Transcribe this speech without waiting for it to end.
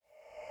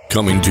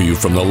Coming to you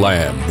from the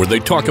lab where they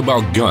talk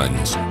about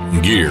guns,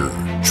 gear,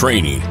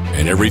 training,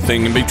 and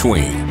everything in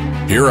between.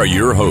 Here are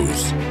your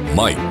hosts,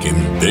 Mike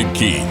and Big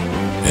Keith,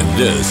 and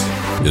this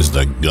is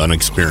the Gun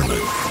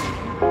Experiment.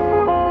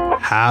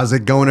 How's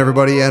it going,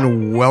 everybody,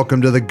 and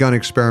welcome to the Gun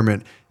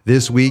Experiment.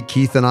 This week,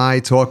 Keith and I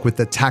talk with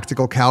the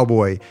Tactical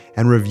Cowboy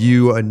and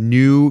review a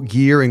new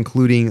gear,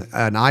 including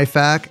an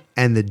IFAK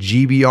and the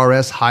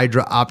GBRS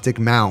Hydra Optic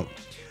Mount.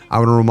 I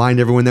want to remind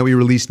everyone that we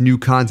release new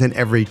content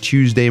every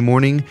Tuesday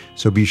morning,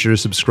 so be sure to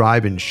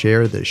subscribe and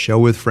share the show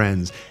with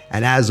friends.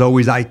 And as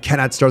always, I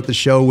cannot start the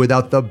show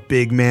without the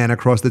big man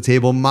across the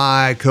table.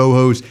 My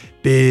co-host,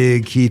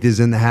 Big Keith, is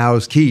in the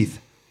house.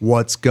 Keith,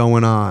 what's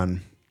going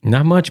on?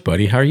 Not much,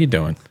 buddy. How are you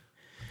doing?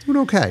 Doing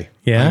okay.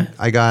 Yeah?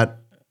 I got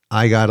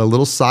a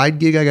little side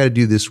gig I got to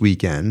do this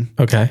weekend.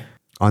 Okay.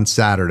 On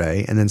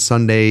Saturday, and then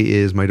Sunday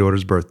is my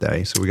daughter's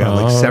birthday. So we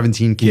got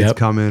 17 kids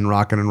coming,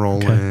 rocking and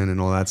rolling, and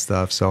all that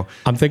stuff. So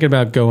I'm thinking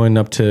about going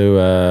up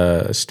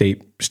to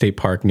state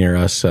park near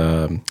us,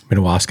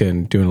 Minnewaska,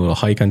 and doing a little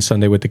hike on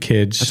Sunday with the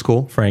kids. That's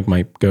cool. Frank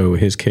might go with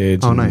his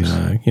kids. Oh, and,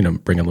 nice.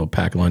 Bring a little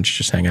pack lunch,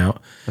 just hang out.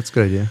 That's a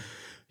good idea.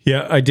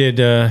 Yeah, I did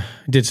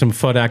some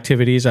FUD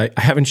activities. I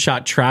haven't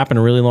shot trap in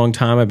a really long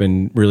time. I've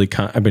been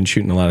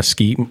shooting a lot of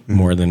skeet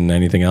more than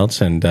anything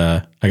else, and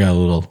I got a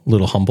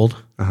little humbled.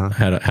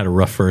 Had a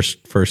rough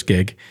first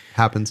gig.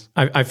 Happens.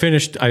 I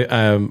finished.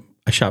 I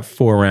shot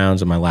 4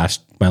 rounds, and my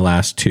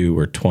last 2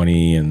 were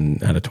 20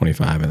 and out of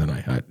 25, and then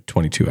I had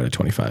 22 out of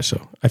 25.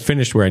 So I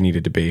finished where I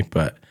needed to be,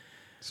 but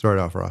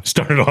started off rough.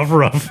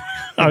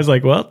 I was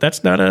like, well,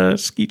 that's not a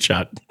skeet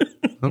shot.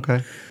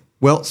 Okay.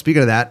 Well,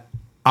 speaking of that,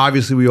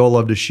 obviously we all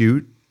love to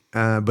shoot,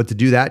 but to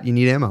do that, you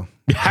need ammo.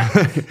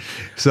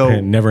 So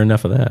and never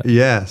enough of that.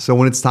 Yeah. So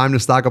when it's time to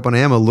stock up on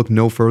ammo, look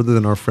no further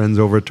than our friends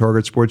over at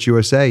Target Sports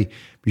USA.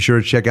 Be sure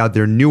to check out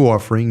their new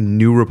offering,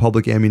 New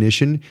Republic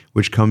Ammunition,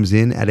 which comes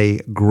in at a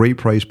great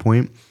price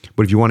point.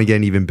 But if you want to get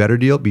an even better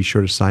deal, be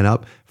sure to sign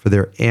up for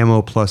their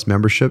Ammo Plus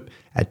membership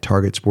at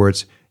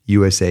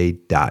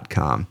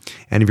TargetSportsUSA.com.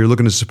 And if you're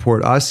looking to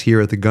support us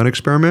here at the Gun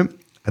Experiment,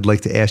 I'd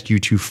like to ask you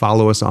to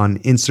follow us on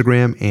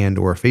Instagram and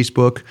or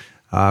Facebook.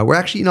 We're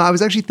actually, I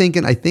was actually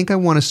thinking, I think I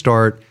want to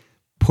start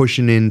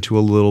pushing into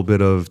a little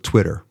bit of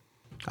Twitter.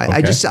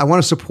 I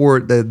want to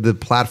support the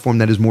platform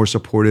that is more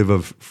supportive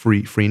of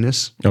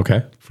freeness.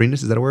 Okay.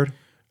 Freeness, is that a word?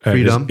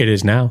 Freedom. It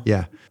is now.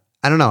 Yeah.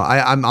 I don't know.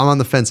 I'm on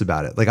the fence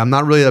about it. Like, I'm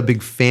not really a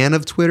big fan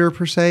of Twitter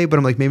per se, but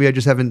I'm like, maybe I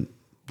just haven't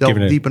delved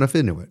deep enough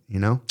into it,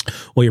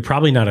 Well, you're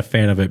probably not a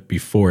fan of it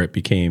before it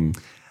became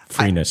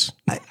freeness.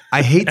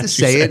 I hate to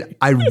say it.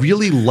 I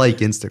really like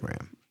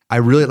Instagram. I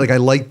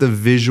like the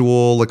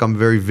visual, I'm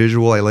very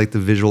visual. I like the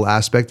visual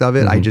aspect of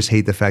it. I just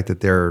hate the fact that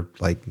they're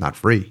not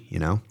free,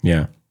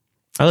 Yeah.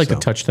 I like to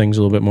touch things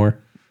a little bit more.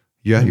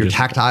 Yeah, you're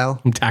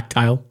tactile? I'm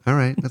tactile. All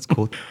right, that's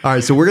cool. All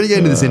right, so we're going to get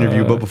into this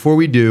interview, but before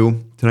we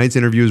do, tonight's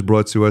interview is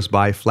brought to us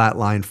by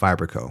Flatline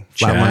Fiber Co.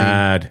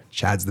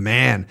 Chad's the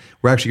man.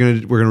 We're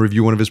going to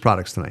review one of his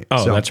products tonight.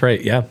 Oh, that's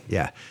right, yeah.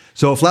 Yeah.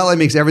 So Flatline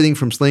makes everything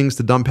from slings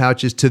to dump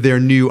pouches to their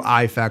new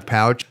IFAK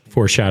pouch.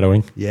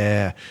 Foreshadowing.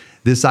 Yeah.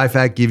 This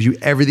IFAK gives you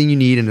everything you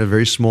need in a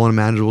very small and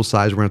manageable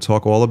size. We're going to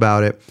talk all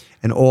about it.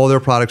 And all their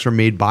products are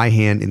made by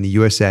hand in the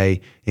USA,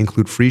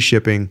 include free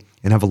shipping,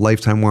 and have a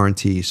lifetime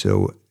warranty.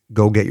 So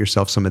go get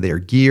yourself some of their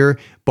gear,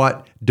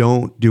 but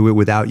don't do it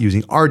without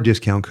using our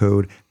discount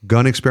code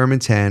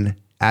GUNEXPERIMENT10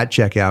 at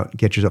checkout.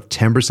 Get yourself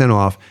 10%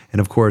 off. And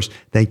of course,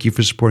 thank you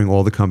for supporting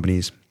all the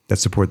companies that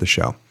support the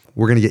show.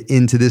 We're going to get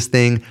into this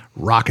thing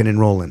rocking and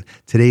rolling.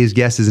 Today's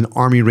guest is an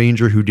Army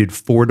Ranger who did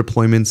 4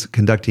 deployments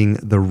conducting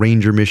the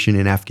Ranger mission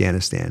in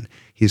Afghanistan.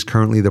 He's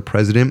currently the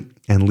president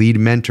and lead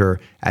mentor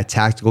at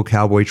Tactical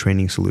Cowboy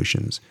Training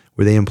Solutions,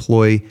 where they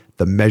employ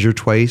the measure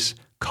twice,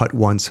 cut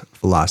once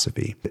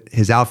philosophy.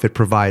 His outfit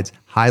provides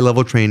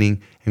high-level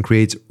training and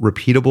creates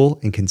repeatable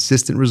and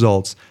consistent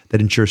results that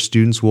ensure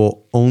students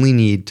will only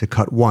need to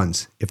cut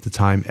once if the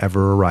time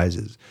ever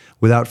arises.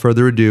 Without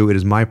further ado, it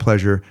is my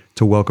pleasure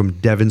to welcome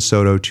Devin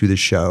Soto to the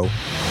show.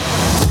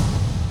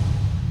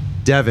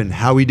 Devin,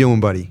 how we doing,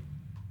 buddy?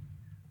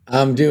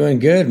 I'm doing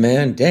good,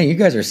 man. Dang, you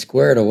guys are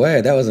squared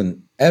away. That was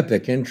an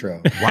epic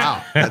intro.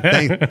 Wow.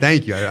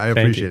 Thank you. I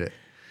appreciate it.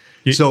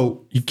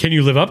 Can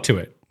you live up to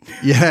it?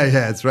 Yeah,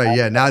 that's right.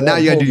 Yeah. Now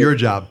you got to do your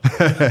job.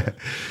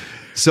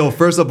 So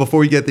first up, before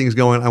we get things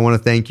going, I want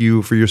to thank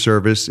you for your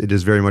service. It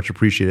is very much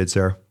appreciated,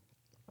 sir.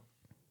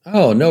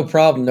 Oh, no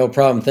problem. No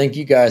problem. Thank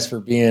you guys for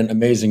being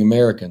amazing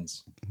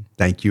Americans.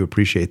 Thank you.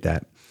 Appreciate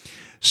that.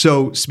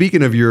 So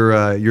speaking of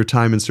your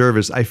time in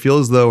service, I feel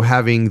as though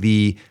having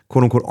the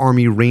quote unquote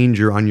Army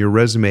Ranger on your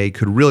resume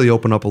could really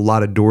open up a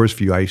lot of doors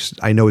for you.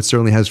 I know it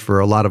certainly has for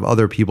a lot of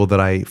other people that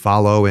I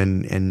follow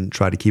and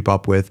try to keep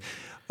up with.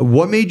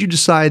 What made you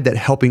decide that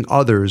helping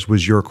others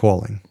was your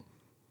calling?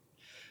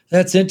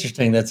 That's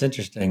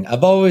interesting.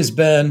 I've always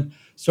been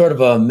sort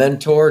of a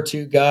mentor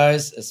to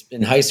guys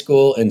in high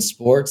school in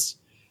sports.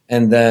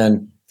 And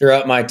then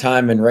throughout my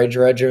time in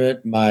Ranger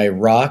Regiment, my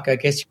rock, I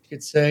guess you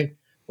could say,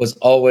 was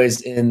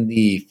always in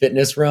the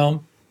fitness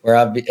realm, where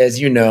as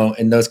you know,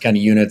 in those kind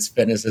of units,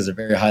 fitness is a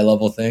very high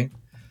level thing.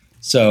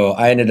 So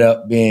I ended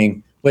up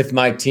being with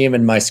my team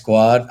and my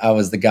squad. I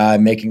was the guy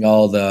making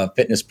all the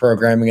fitness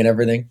programming and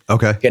everything.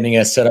 Okay. Getting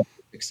us set up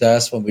for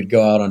success when we'd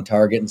go out on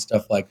target and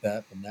stuff like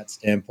that from that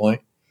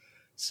standpoint.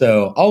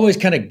 So always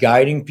kind of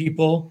guiding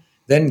people.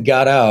 Then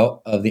got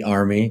out of the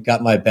Army,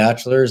 got my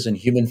bachelor's in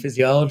human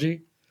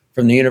physiology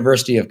from the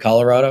University of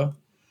Colorado.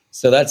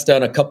 So that's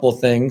done a couple of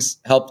things,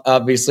 helped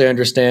obviously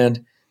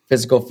understand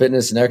physical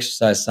fitness and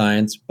exercise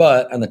science,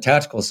 but on the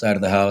tactical side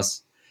of the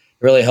house,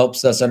 it really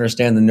helps us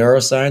understand the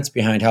neuroscience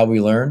behind how we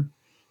learn.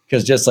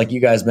 Because just like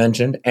you guys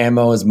mentioned,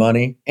 ammo is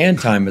money and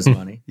time is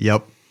money.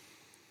 Yep.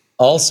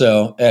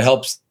 Also, it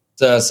helps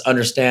us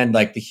understand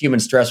like the human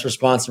stress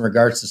response in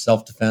regards to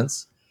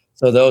self-defense.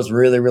 So those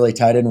really, really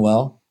tied in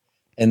well.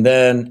 And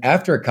then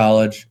after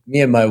college,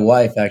 me and my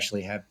wife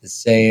actually have the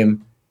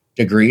same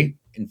degree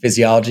in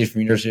physiology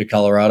from University of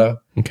Colorado.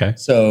 Okay.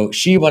 So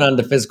she went on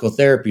to physical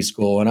therapy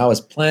school, and I was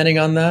planning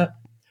on that.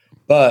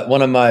 But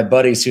one of my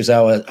buddies who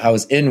I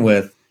was in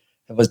with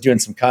was doing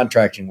some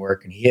contracting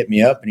work, and he hit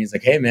me up and he's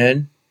like, "Hey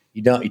man,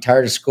 you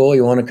tired of school?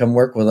 You want to come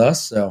work with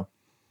us?" So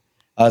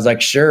I was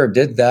like, sure,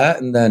 did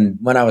that. And then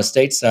when I was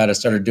stateside, I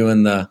started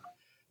doing the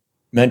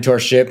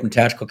mentorship and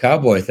tactical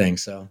cowboy thing.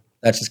 So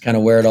that's just kind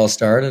of where it all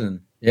started.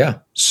 And yeah.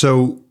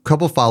 So a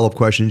couple follow-up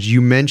questions.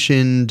 You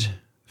mentioned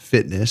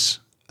fitness.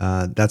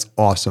 That's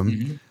awesome.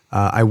 Mm-hmm.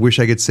 I wish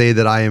I could say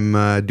that I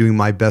am doing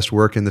my best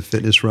work in the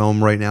fitness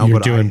realm right now. You're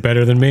but doing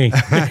better than me.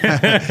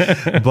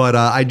 But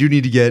I do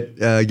need to get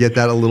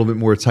that a little bit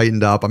more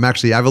tightened up. I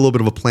have a little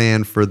bit of a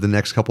plan for the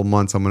next couple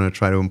months. I'm going to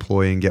try to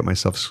employ and get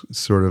myself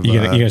sort of. You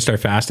gonna start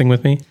fasting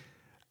with me?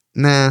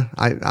 Nah,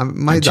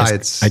 my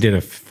diet's. I did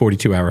a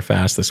 42-hour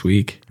fast this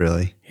week.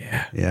 Really?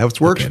 Yeah. Yeah,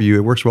 it works for you.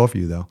 It works well for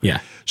you though. Yeah.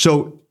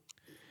 So,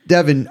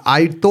 Devin,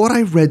 I thought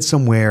I read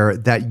somewhere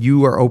that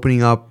you are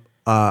opening up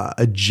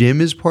a gym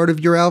as part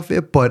of your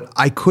outfit, but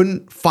I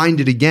couldn't find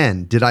it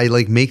again. Did I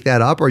make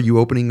that up? Are you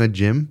opening a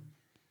gym?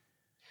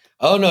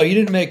 Oh no, you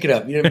didn't make it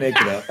up. You didn't make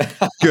it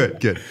up.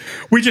 Good.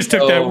 We just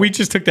took that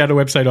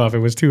website off. It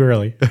was too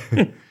early.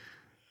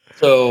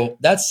 So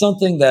that's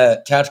something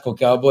that Tactical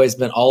Cowboy has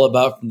been all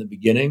about from the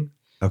beginning.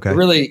 Okay. It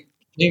really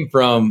came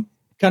from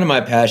kind of my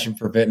passion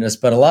for fitness,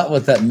 but a lot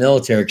with that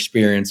military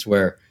experience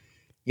where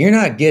you're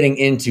not getting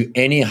into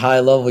any high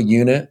level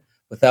unit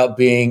without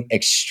being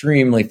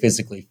extremely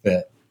physically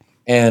fit.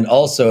 And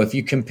also, if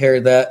you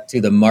compare that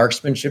to the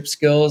marksmanship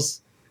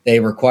skills they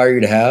require you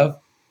to have,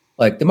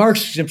 like the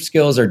marksmanship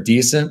skills are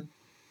decent,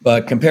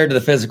 but compared to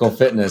the physical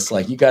fitness,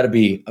 like you got to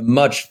be a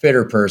much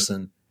fitter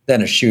person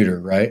than a shooter,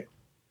 right?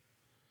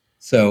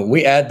 So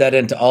we add that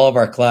into all of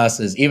our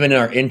classes, even in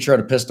our intro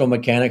to pistol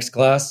mechanics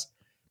class,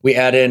 we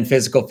add in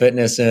physical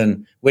fitness,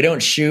 and we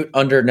don't shoot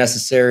under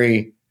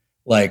necessary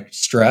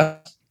stress,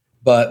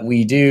 but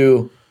we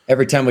do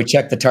every time we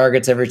check the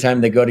targets, every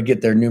time they go to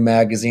get their new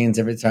magazines,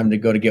 every time they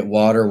go to get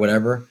water,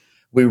 whatever,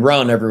 we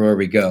run everywhere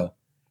we go.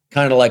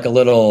 Kind of like a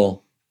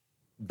little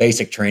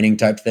basic training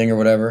type thing or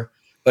whatever,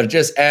 but it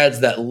just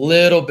adds that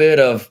little bit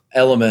of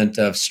element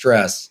of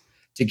stress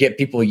to get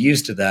people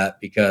used to that,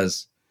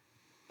 because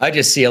I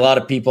just see a lot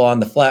of people on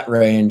the flat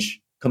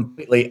range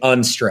completely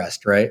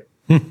unstressed, right?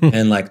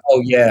 And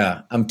oh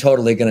yeah, I'm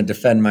totally going to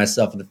defend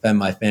myself and defend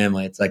my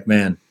family. It's like,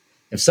 man,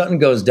 if something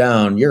goes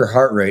down, your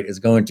heart rate is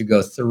going to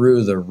go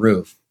through the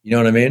roof. You know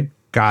what I mean?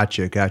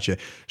 Gotcha.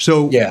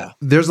 So yeah,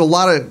 there's a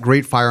lot of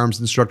great firearms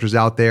instructors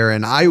out there.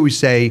 And I always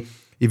say,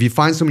 if you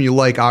find someone you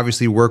like,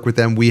 obviously work with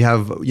them. We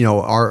have,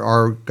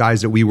 our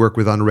guys that we work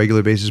with on a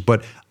regular basis,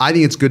 but I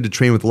think it's good to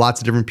train with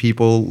lots of different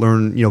people,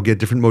 learn, get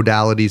different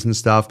modalities and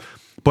stuff.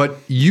 But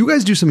you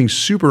guys do something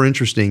super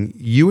interesting.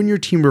 You and your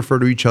team refer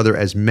to each other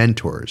as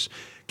mentors.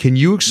 Can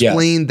you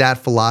explain that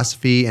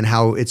philosophy and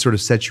how it sort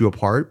of sets you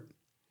apart?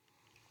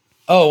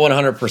 Oh,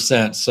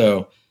 100%.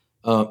 So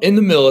in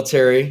the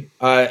military,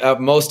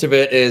 most of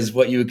it is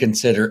what you would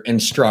consider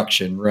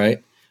instruction,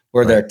 right?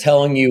 Where they're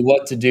telling you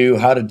what to do,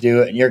 how to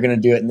do it, and you're going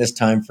to do it in this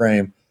time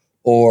frame,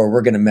 or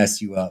we're going to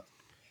mess you up.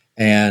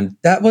 And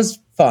that was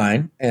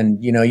fine.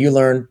 And, you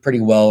learn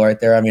pretty well right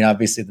there. I mean,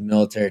 obviously the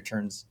military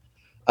turns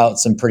out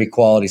some pretty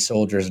quality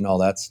soldiers and all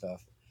that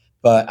stuff.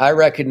 But I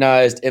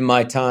recognized in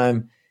my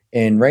time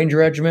in Ranger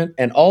Regiment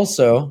and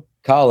also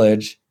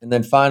college, and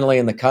then finally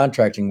in the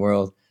contracting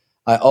world,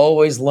 I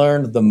always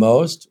learned the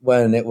most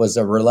when it was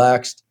a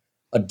relaxed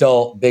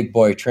adult big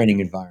boy training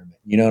environment.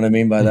 You know what I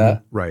mean by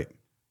that? Right.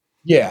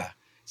 Yeah.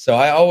 So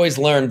I always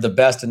learned the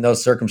best in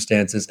those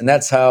circumstances. And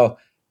that's how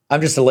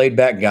I'm just a laid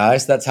back guy.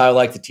 So that's how I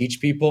like to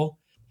teach people.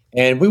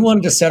 And we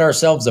wanted to set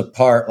ourselves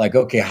apart.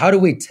 Okay, how do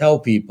we tell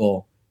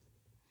people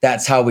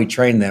that's how we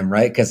train them,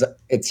 right? Because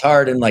it's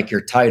hard in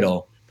your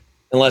title,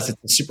 unless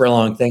it's a super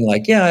long thing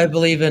yeah, I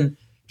believe in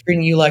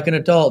treating you like an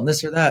adult and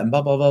this or that and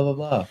blah, blah, blah, blah,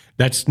 blah.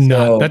 That's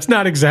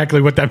not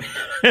exactly what that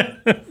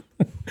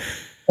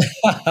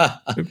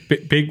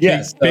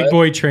big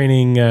boy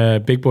training,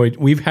 big boy.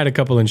 We've had a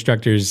couple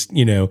instructors,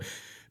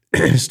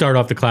 start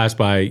off the class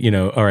by,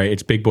 all right,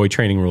 it's big boy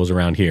training rules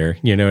around here.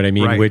 You know what I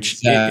mean? Right. Which,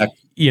 exactly.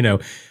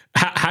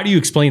 how do you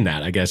explain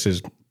that, I guess,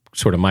 is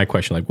sort of my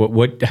question.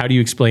 Like how do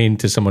you explain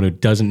to someone who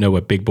doesn't know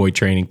what big boy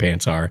training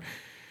pants are?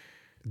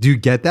 Do you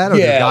get that? Or are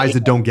there guys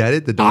that don't get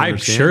it, that don't I'm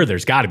understand? sure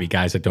there's got to be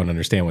guys that don't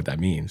understand what that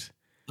means.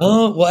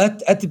 Well,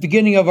 at the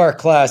beginning of our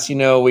class,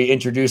 we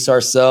introduce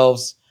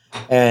ourselves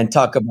and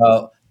talk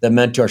about the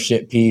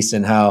mentorship piece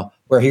and how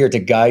we're here to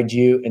guide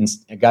you and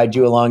guide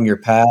you along your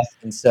path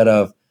instead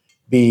of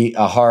be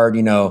a hard,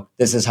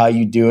 this is how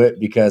you do it.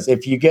 Because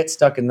if you get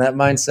stuck in that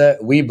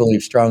mindset, we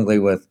believe strongly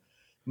with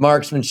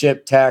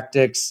marksmanship,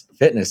 tactics,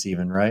 fitness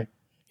even, right?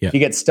 Yeah. If you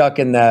get stuck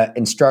in that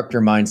instructor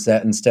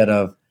mindset instead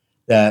of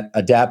that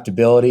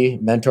adaptability,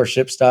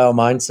 mentorship style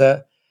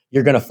mindset,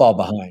 you're going to fall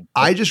behind.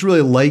 I just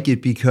really like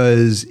it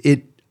because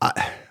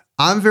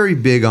I'm very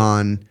big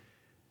on,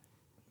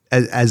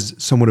 as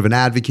somewhat of an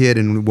advocate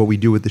and what we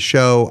do with the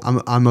show,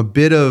 I'm a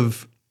bit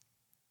of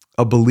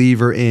a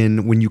believer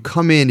in when you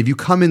come in, if you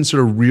come in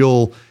sort of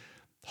real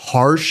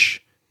harsh,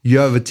 you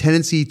have a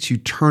tendency to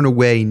turn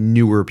away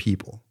newer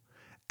people.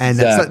 And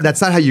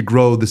that's not how you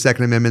grow the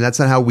Second Amendment. That's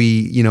not how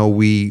we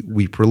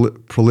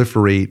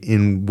proliferate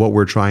in what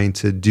we're trying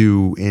to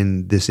do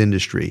in this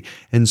industry.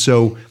 And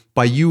so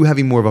by you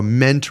having more of a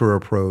mentor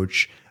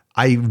approach,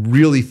 I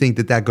really think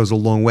that goes a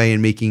long way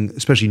in making,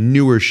 especially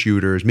newer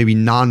shooters, maybe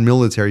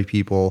non-military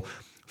people,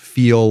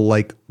 feel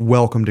like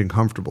welcomed and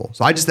comfortable.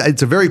 So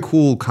it's a very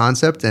cool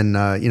concept and,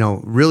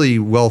 really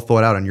well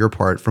thought out on your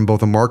part from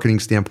both a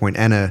marketing standpoint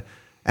and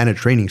a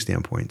training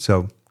standpoint.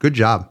 So good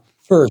job.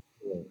 For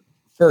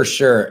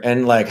sure.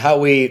 And like how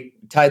we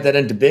tied that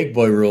into big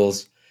boy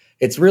rules,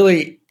 it's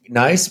really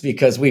nice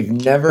because we've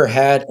never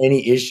had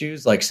any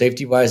issues like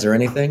safety wise or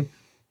anything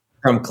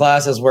from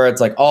classes where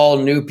it's like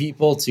all new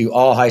people to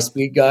all high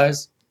speed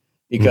guys.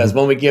 Because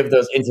when we give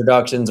those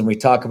introductions and we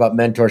talk about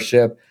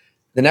mentorship,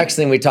 the next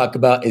thing we talk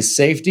about is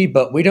safety,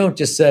 but we don't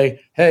just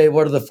say, hey,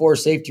 what are the 4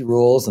 safety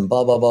rules and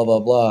blah, blah, blah,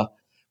 blah, blah.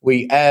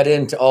 We add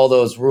into all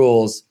those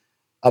rules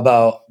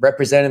about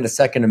representing the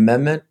Second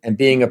Amendment and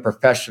being a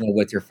professional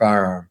with your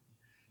firearm.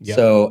 Yep.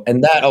 So,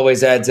 and that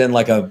always adds in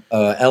like a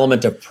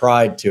element of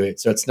pride to it.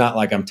 So it's not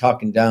like I'm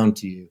talking down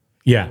to you.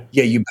 Yeah.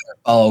 Yeah. You better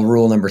follow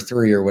rule number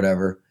 3 or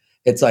whatever.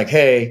 It's like,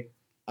 hey,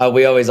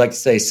 we always like to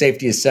say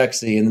safety is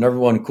sexy. And the number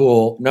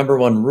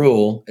one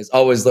rule is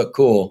always look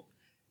cool.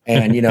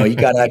 And, you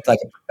got to act like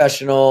a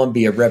professional and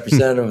be a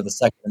representative of the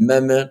Second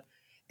Amendment.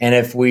 And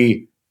if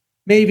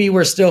maybe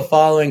we're still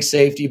following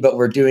safety, but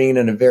we're doing it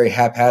in a very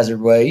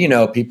haphazard way,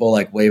 people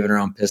like waving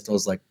around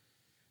pistols, like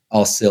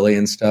all silly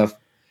and stuff.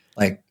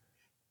 Like,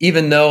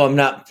 even though I'm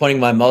not pointing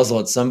my muzzle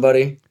at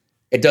somebody,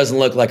 it doesn't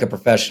look like a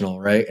professional,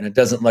 right? And it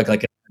doesn't look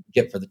like a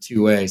get for the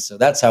 2-way. So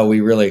that's how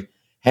we really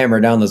hammer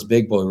down those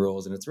big boy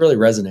rules. And it's really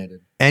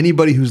resonated.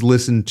 Anybody who's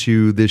listened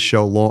to this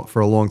show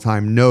for a long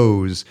time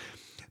knows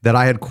that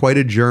I had quite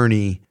a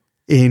journey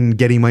in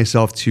getting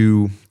myself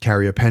to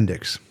carry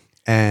appendix.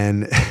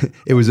 And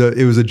it was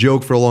a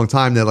joke for a long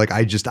time that like,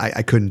 I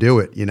couldn't do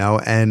it,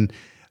 and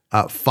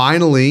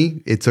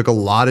finally it took a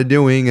lot of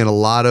doing and a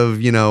lot of,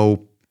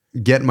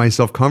 getting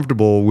myself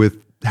comfortable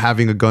with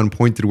having a gun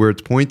pointed where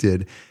it's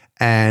pointed.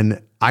 And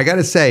I got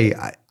to say,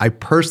 I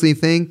personally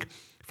think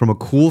from a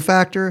cool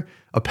factor,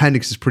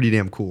 appendix is pretty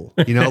damn cool.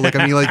 You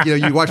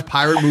watch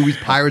pirate movies,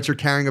 pirates are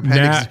carrying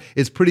appendix.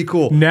 It's pretty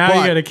cool.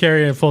 Now you got to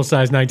carry a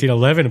full-size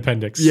 1911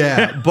 appendix.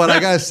 Yeah, but I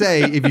got to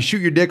say, if you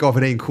shoot your dick off,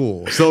 it ain't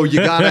cool. So you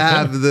got to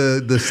have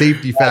the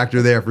safety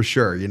factor there for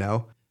sure,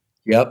 Yep.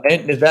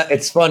 And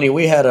it's funny.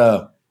 We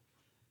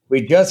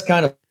just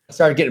kind of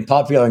started getting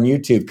popular on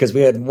YouTube because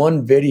we had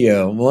one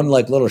video, one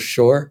like little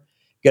short,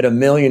 get 1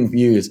 million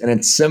views, and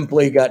it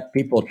simply got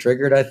people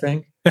triggered, I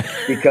think,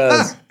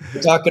 because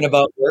we're talking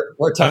about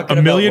a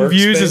million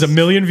views is 1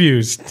 million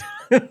views.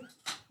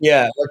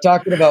 Yeah, we're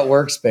talking about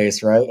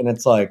workspace, right? And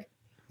it's like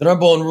the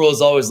number one rule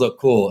is always look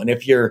cool. And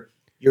if you're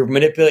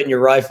manipulating your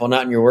rifle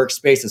not in your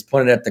workspace, it's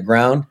pointed at the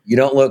ground, you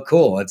don't look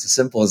cool. It's as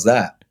simple as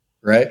that,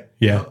 right?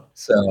 Yeah.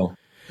 So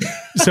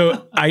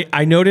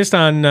I noticed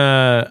on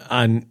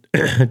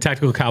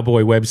Tactical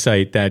Cowboy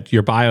website that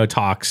your bio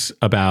talks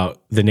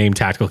about the name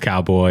Tactical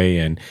Cowboy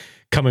and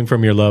coming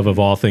from your love of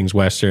all things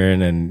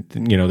Western. And,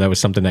 that was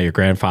something that your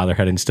grandfather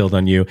had instilled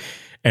on you.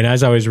 And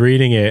as I was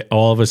reading it,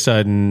 all of a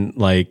sudden,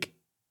 like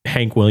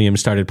Hank Williams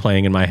started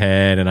playing in my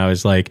head. And I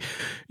was like,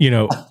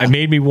 it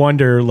made me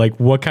wonder, like,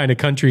 what kind of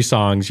country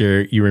songs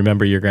you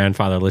remember your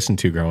grandfather listened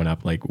to growing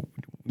up? Like,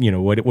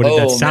 what did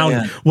that sound?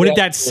 Man. What did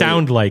that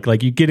sound like?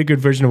 Like, you get a good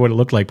version of what it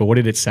looked like, but what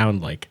did it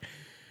sound like?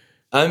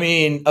 I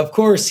mean, of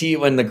course,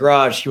 in the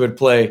garage, he would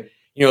play,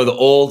 the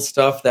old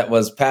stuff that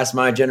was past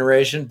my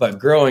generation. But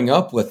growing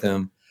up with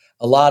him,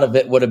 a lot of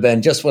it would have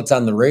been just what's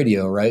on the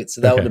radio, right?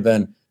 So that would have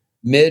been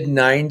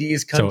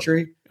mid-90s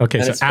country.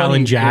 So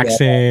Alan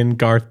Jackson,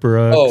 Garth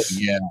Brooks.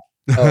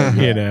 Oh,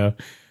 yeah.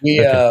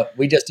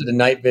 We just did a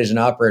night vision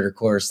operator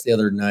course the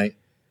other night.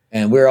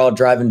 And we were all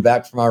driving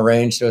back from our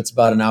range. So it's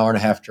about an hour and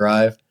a half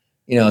drive,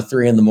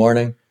 3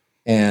 a.m.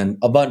 And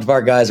a bunch of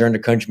our guys are into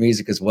country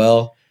music as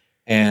well.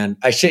 And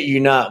I shit you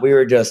not, we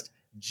were just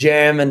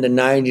jamming the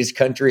 90s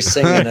country,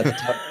 singing at the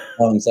top of the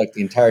songs like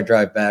the entire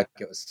drive back.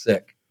 It was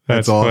sick.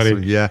 That's awesome.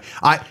 Funny. Yeah.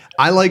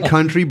 I like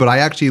country, but I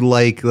actually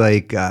like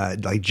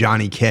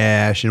Johnny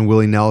Cash and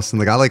Willie Nelson.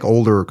 Like I like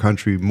older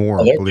country more.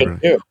 Oh, believe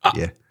it or not.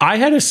 Yeah. I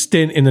had a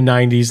stint in the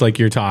 90s like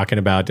you're talking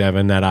about,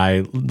 Devin, that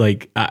I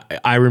like.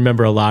 I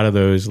remember a lot of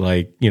those,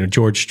 like, you know,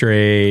 George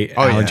Strait,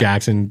 Alan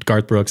Jackson,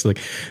 Garth Brooks, like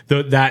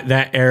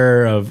that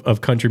era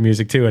of country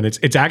music too. And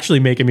it's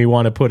actually making me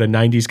want to put a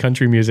 90s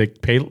country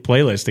music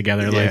playlist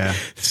together, like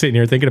sitting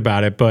here thinking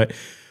about it. But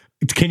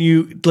can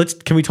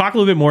we talk a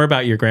little bit more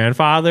about your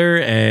grandfather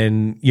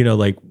and, you know,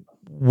 like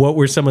what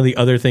were some of the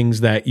other things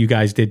that you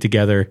guys did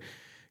together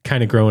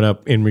kind of growing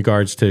up in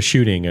regards to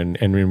shooting and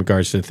in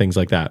regards to things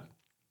like that?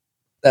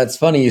 That's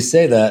funny you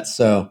say that.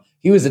 So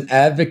he was an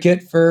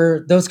advocate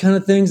for those kind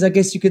of things, I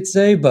guess you could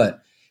say,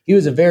 but he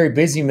was a very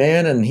busy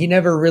man and he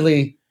never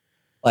really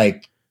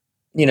like,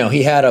 you know,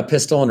 he had a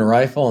pistol and a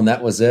rifle and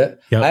that was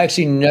it. Yep. I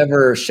actually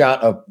never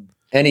shot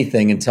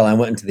anything until I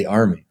went into the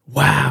Army.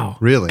 Wow.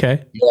 Really?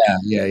 Okay.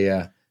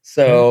 Yeah.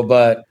 So,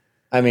 but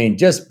I mean,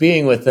 just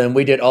being with them,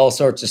 we did all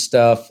sorts of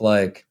stuff,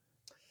 like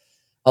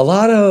a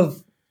lot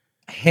of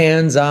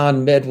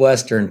hands-on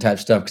Midwestern type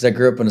stuff. Because I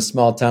grew up in a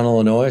small town,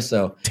 Illinois,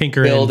 so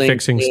tinkering,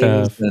 fixing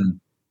stuff, and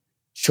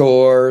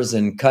chores,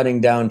 and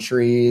cutting down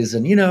trees,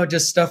 and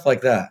just stuff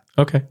like that.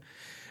 Okay.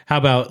 How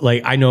about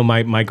like I know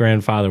my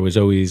grandfather was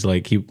always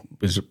like he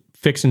was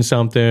fixing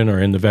something or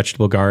in the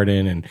vegetable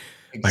garden, and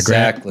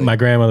exactly. my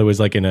grandmother was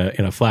like in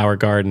a flower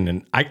garden,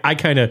 and I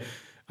kind of.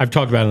 I've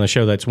talked about it on the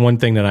show. That's one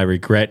thing that I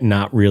regret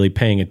not really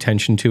paying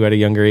attention to at a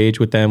younger age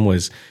with them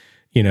was,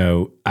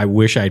 I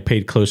wish I had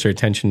paid closer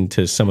attention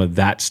to some of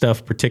that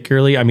stuff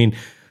particularly. I mean,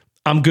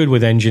 I'm good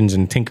with engines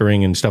and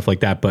tinkering and stuff like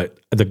that, but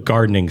the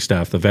gardening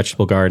stuff, the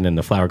vegetable garden and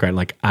the flower garden,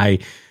 like I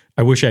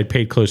wish I had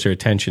paid closer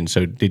attention.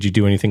 So did you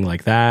do anything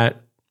like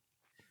that?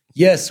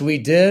 Yes, we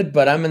did,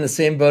 but I'm in the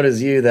same boat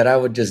as you that I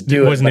would just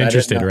do it. Wasn't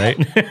interested, right?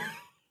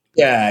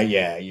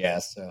 Yeah.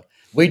 So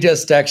we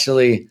just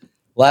actually...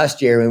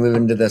 Last year, we moved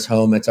into this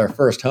home. It's our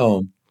first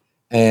home.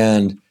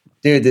 And,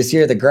 dude, this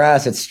year, the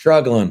grass, it's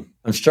struggling.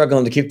 I'm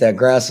struggling to keep that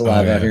grass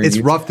alive out here. It's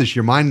rough this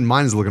year.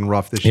 Mine's looking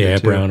rough this year,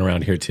 too. Yeah, brown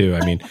around here, too.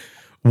 I mean,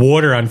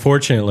 water,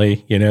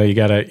 unfortunately, you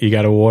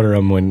gotta water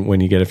them when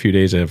you get a few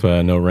days of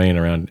no rain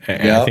around.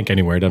 I think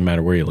anywhere. It doesn't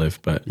matter where you live.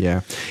 But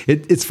yeah.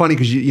 It's funny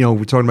because,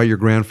 we're talking about your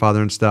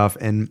grandfather and stuff.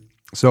 And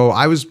so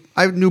I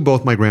knew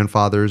both my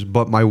grandfathers,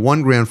 but my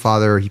one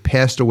grandfather, he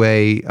passed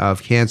away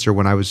of cancer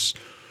when I was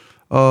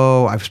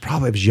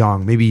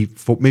young, maybe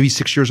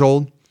 6 years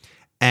old,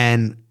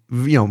 and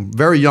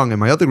very young. And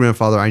my other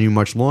grandfather, I knew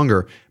much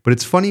longer. But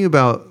it's funny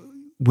about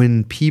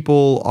when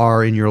people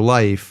are in your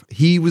life.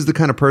 He was the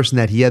kind of person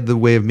that he had the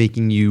way of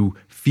making you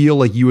feel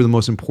like you were the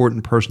most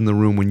important person in the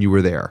room when you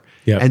were there.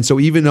 Yep. And so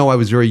even though I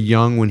was very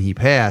young when he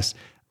passed,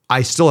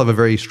 I still have a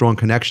very strong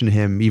connection to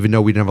him, even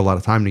though we didn't have a lot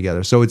of time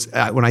together. So it's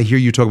when I hear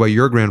you talk about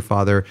your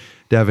grandfather,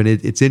 Devin,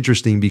 it's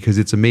interesting because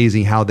it's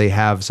amazing how they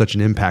have such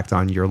an impact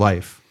on your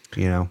life.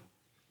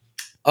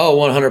 Oh,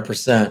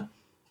 100%.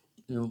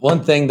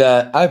 One thing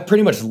that I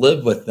pretty much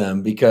lived with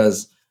them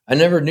because I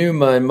never knew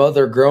my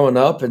mother growing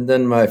up, and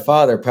then my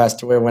father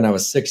passed away when I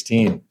was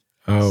 16.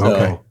 Oh,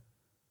 okay.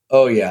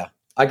 Oh, yeah.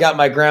 I got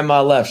my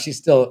grandma left. She's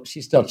still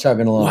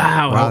chugging along.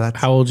 Wow.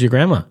 How old's your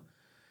grandma?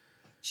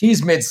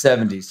 She's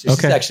mid-70s. So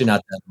She's actually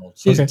not that old.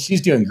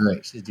 She's doing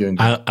great. She's doing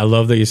great. I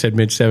love that you said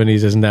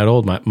mid-70s isn't that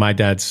old. My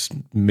dad's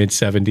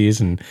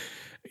mid-70s, and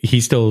he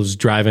still is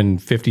driving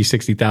 50,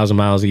 60,000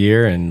 miles a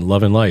year and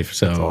loving life.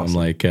 So awesome. I'm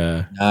like...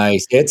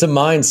 nice. It's a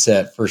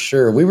mindset for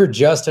sure. We were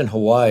just in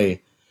Hawaii,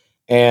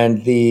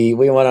 and we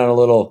went on a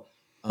little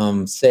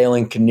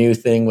sailing canoe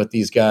thing with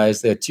these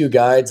guys. They had two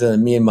guides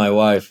and me and my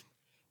wife.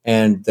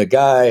 And the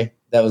guy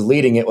that was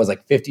leading it was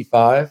like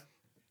 55.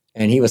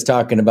 And he was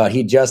talking about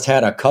he just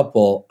had a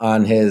couple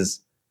on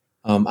his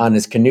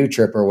canoe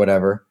trip or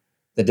whatever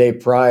the day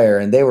prior,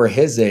 and they were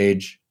his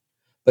age.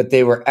 But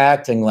they were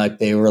acting like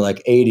they were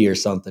like 80 or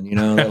something,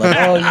 They're like,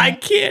 oh, I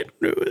can't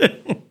do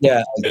that.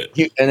 Yeah.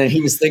 And then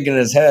he was thinking in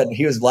his head,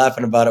 he was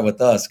laughing about it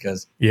with us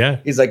because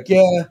he's like,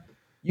 yeah,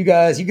 you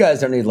guys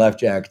don't need life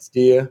jackets,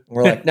 do you? And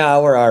we're like,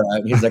 no, we're all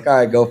right. And he's like, all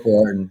right, go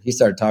for it. And he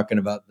started talking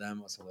about them.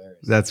 It was hilarious.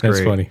 That's great.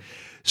 That's funny.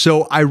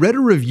 So I read a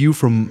review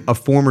from a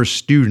former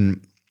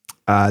student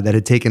that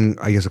had taken,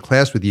 I guess, a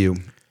class with you.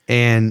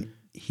 And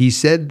he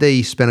said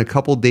they spent a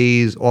couple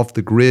days off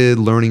the grid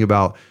learning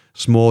about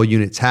small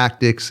unit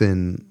tactics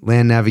and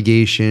land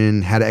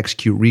navigation, how to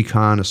execute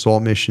recon,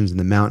 assault missions in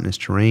the mountainous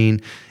terrain.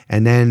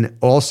 And then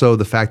also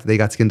the fact that they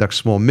got to conduct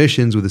small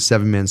missions with a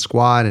 7-man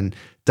squad and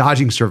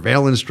dodging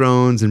surveillance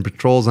drones and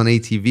patrols on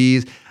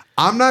ATVs.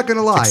 I'm not going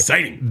to lie.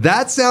 Exciting.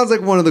 That sounds like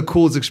one of the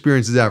coolest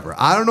experiences ever.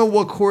 I don't know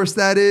what course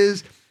that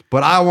is,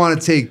 but I want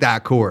to take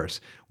that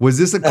course. Was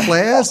this a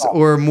class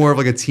or more of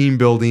like a team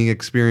building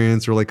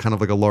experience or like kind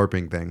of like a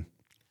LARPing thing?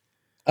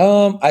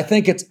 I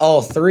think it's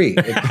all three.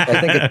 I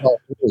think it's all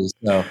three.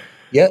 So,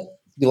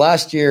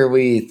 last year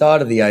we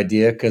thought of the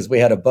idea because we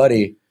had a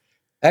buddy.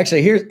 I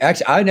actually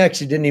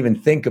didn't even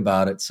think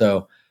about it.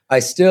 So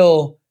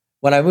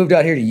when I moved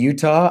out here to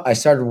Utah, I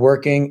started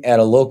working at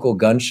a local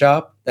gun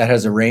shop that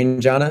has a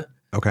range on it.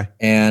 Okay.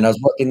 And I was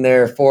working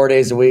there 4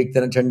 days a week.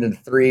 Then it turned into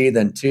 3,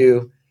 then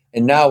 2.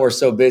 And now we're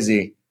so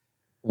busy.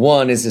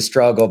 1 is a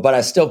struggle, but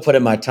I still put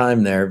in my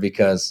time there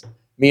because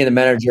me and the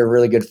manager are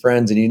really good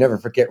friends, and you never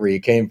forget where you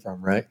came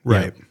from, right?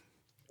 Right.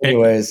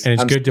 Anyways. And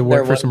it's good to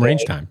work for some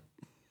range time.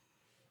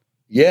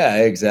 Yeah,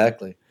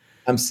 exactly.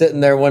 I'm sitting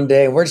there one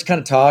day and we're just kind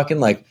of talking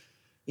like,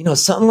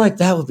 something like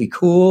that would be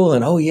cool.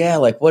 And, oh yeah,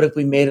 like what if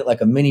we made it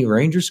like a mini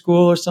ranger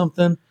school or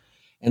something?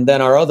 And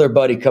then our other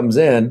buddy comes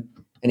in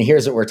and he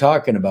hears what we're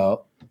talking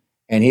about.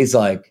 And he's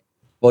like,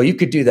 well, you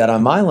could do that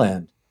on my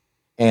land.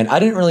 And I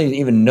didn't really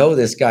even know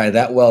this guy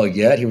that well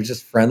yet. He was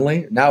just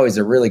friendly. Now he's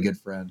a really good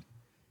friend.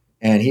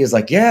 And he was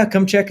like, yeah,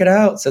 come check it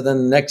out. So then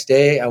the next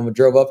day I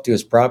drove up to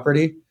his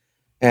property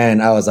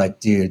and I was like,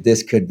 dude,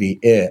 this could be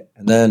it.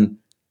 And then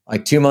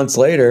like 2 months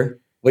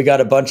later, we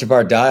got a bunch of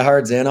our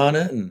diehards in on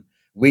it and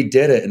we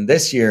did it. And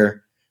this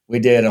year we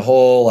did a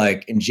whole,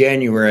 like in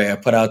January, I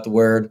put out the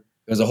word.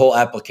 It was a whole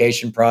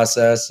application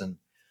process. And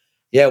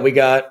yeah, we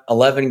got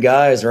 11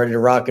 guys ready to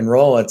rock and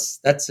roll. That's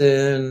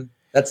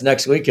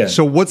next weekend.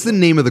 So what's the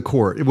name of the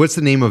court? What's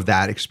the name of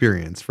that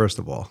experience, first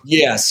of all?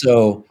 Yeah.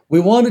 So we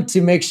wanted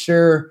to make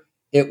sure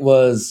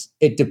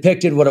it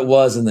depicted what it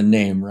was in the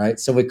name, right?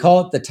 So we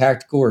call it the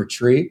Tactical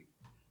Retreat.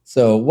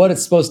 So what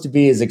it's supposed to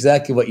be is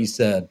exactly what you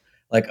said,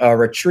 like a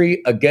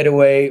retreat, a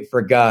getaway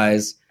for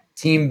guys,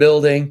 team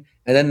building,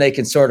 and then they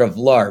can sort of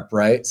LARP,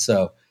 right?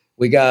 So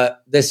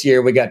this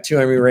year we got 2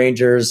 Army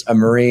Rangers, a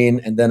Marine,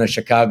 and then a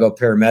Chicago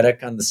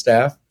paramedic on the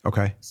staff.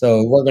 Okay.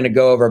 So we're going to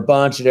go over a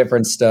bunch of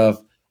different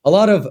stuff, a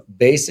lot of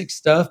basic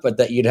stuff, but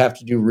that you'd have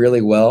to do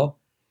really well,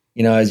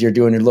 as you're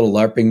doing your little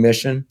LARPing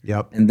mission.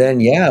 Yep. And then,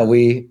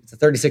 it's a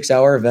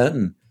 36-hour event,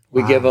 and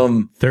we give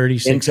them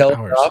 36 intel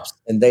hours. drops,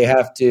 and they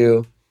have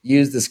to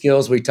use the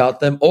skills we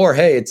taught them. Or,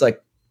 hey, it's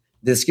like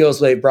the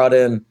skills they brought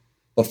in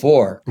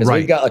before. Because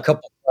we've got a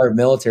couple of our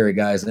military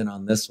guys in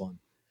on this one.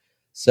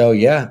 So,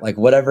 yeah, like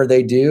whatever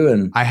they do.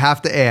 And I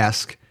have to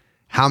ask,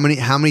 how many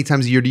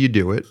times a year do you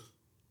do it?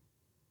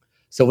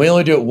 So we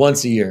only do it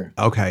once a year.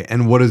 Okay.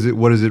 And what does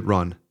it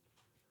run?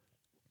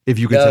 If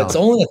you could tell. It's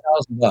only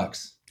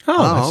 $1,000.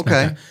 Oh,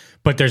 okay.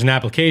 But there's an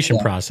application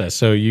process.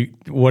 So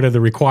what are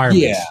the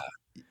requirements?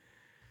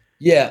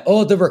 Yeah.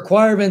 Oh, the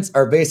requirements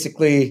are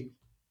basically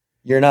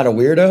you're not a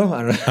weirdo.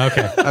 I don't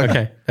know.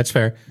 Okay. That's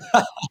fair.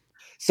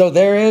 So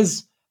there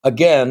is,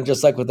 again,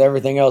 just like with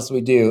everything else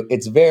we do,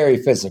 it's very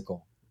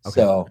physical.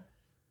 Okay. So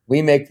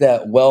we make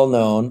that well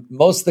known.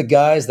 Most of the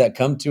guys that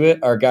come to it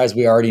are guys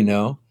we already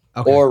know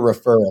or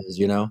referrals,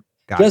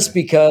 Gotcha. Just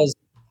because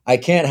I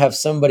can't have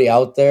somebody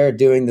out there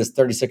doing this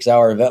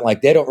 36-hour event.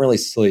 Like they don't really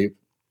sleep.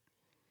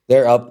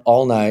 They're up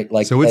all night.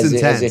 Like, so it's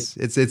intense.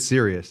 It's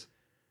serious.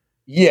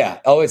 Yeah.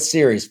 Oh, it's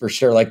serious for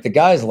sure. Like the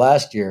guys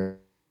last year,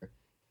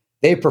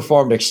 they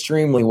performed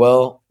extremely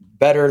well,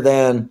 better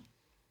than,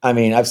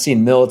 I've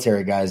seen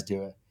military guys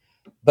do it.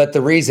 But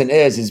the reason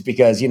is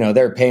because,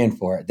 they're paying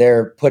for it.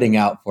 They're putting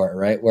out for it,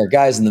 right? Where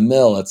guys in the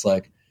mill, it's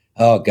like,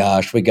 oh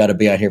gosh, we got to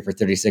be out here for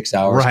 36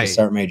 hours to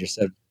start Major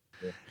 7.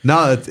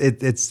 No,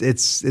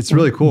 it's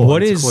really cool.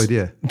 What it's is, a cool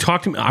idea.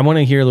 Talk to me. I want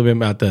to hear a little bit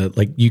about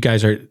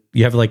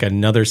you have like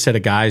another set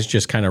of guys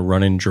just kind of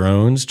running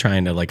drones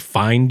trying to like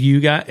find you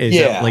guys. Is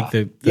that like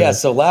the yeah.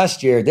 So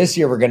this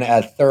year we're going to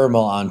add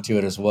thermal onto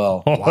it as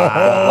well.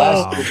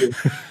 Wow.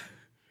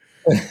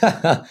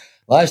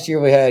 Last year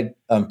we had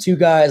 2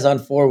 guys on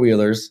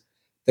 4-wheelers,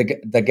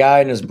 the guy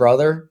and his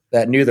brother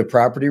that knew the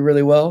property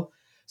really well.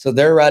 So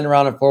they're riding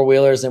around on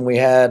 4-wheelers, and we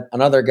had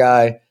another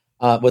guy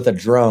with a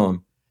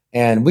drone.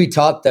 And we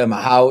taught them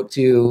how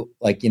to,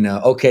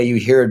 okay, you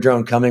hear a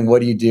drone coming. What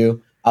do you do?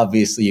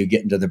 Obviously, you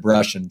get into the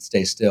brush and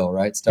stay still,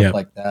 right? Stuff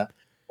like that.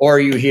 Or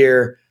you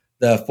hear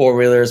the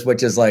 4-wheelers,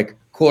 which is like,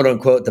 quote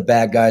unquote, the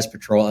bad guys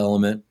patrol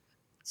element.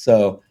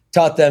 So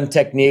taught them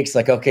techniques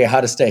like, okay, how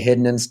to stay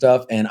hidden and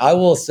stuff. And I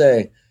will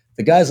say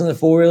the guys on the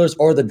 4-wheelers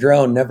or the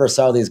drone never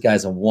saw these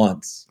guys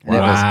once. And it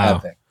was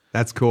epic.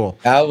 That's cool.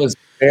 I was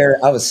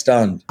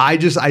stunned.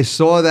 I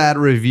saw that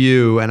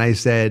review and I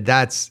said,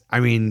 that's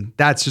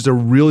just a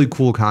really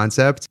cool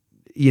concept,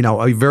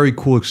 a very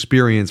cool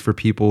experience for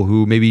people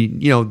who maybe,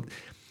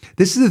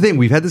 this is the thing.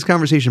 We've had this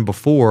conversation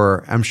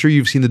before. I'm sure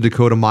you've seen the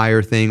Dakota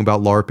Meyer thing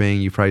about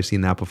LARPing. You've probably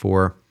seen that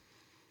before.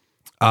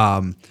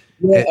 I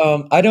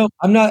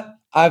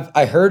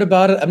heard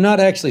about it. I'm not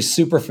actually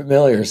super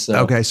familiar.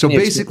 So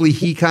basically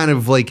he kind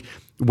of like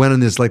went on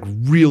this like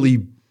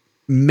really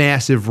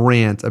massive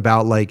rant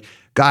about like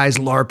guys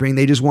LARPing.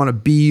 They just want to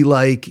be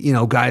like,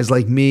 guys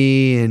like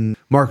me and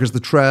Marcus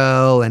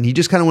Luttrell. And he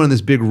just kind of went on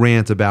this big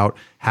rant about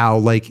how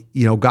like,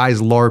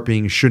 guys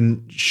LARPing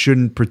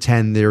shouldn't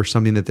pretend they're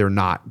something that they're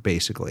not,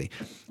 basically.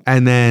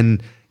 And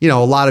then, a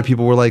lot of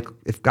people were like,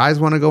 if guys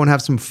want to go and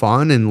have some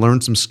fun and learn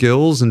some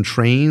skills and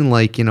train,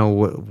 like,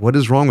 what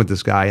is wrong with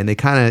this guy? And they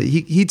kind of,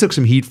 he took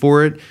some heat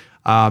for it.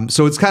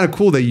 So it's kind of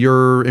cool that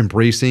you're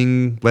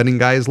embracing letting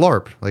guys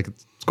LARP. Like,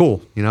 it's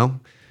cool,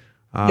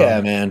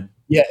 yeah, man.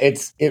 Yeah,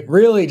 it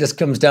really just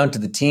comes down to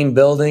the team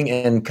building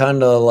and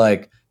kind of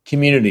like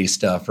community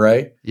stuff,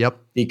 right? Yep.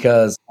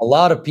 Because a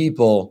lot of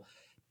people,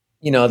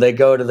 they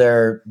go to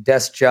their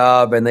desk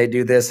job and they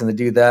do this and they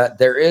do that.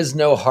 There is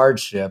no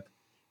hardship.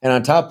 And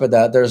on top of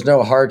that, there's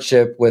no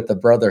hardship with the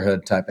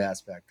brotherhood type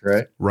aspect,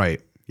 right?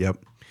 Right.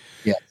 Yep.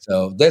 Yeah.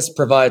 So this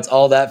provides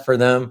all that for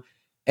them.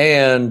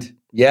 And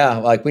yeah,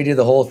 like we do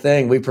the whole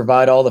thing. We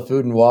provide all the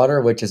food and water,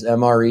 which is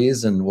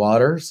MREs and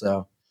water.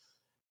 So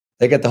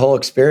they get the whole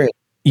experience.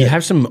 You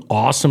have some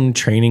awesome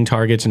training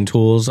targets and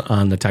tools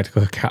on the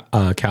Tactical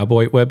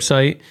Cowboy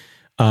website.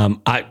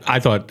 I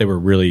thought they were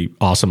really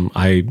awesome.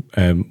 I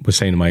was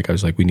saying to Mike, I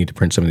was like, we need to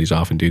print some of these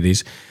off and do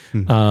these.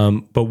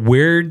 But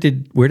where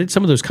did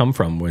some of those come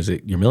from? Was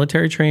it your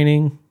military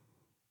training?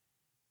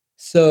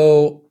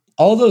 So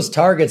all those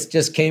targets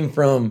just came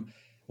from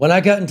when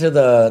I got into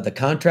the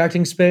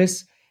contracting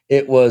space.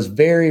 It was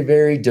very,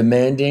 very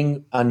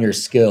demanding on your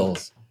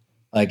skills.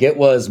 Like it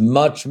was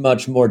much,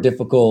 much more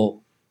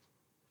difficult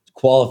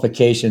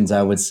qualifications,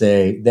 I would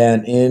say,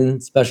 than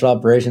in special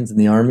operations in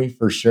the Army,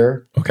 for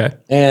sure. Okay.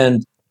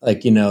 And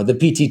like, the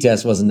PT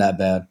test wasn't that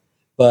bad,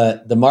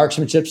 but the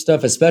marksmanship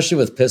stuff, especially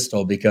with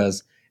pistol,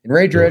 because in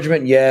Ranger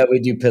Regiment, yeah, we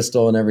do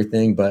pistol and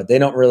everything, but they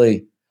don't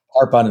really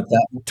harp on it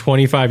that much.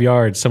 25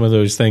 yards, some of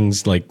those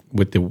things like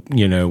with the,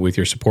 with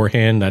your support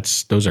hand,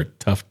 those are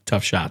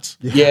tough shots.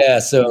 Yeah.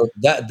 So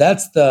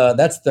that's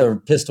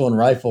the pistol and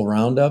rifle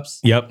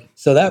roundups. Yep.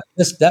 So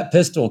that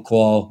pistol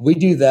qual, we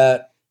do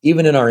that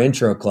even in our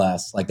intro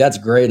class. Like that's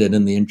graded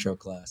in the intro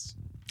class.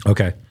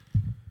 Okay.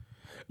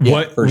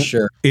 Yeah, for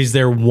sure. Is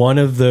there one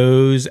of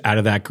those out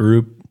of that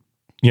group,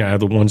 out of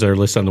the ones that are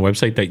listed on the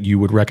website that you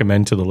would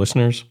recommend to the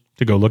listeners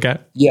to go look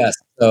at? Yes.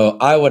 So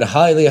I would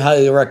highly,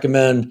 highly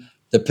recommend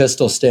the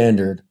pistol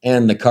standard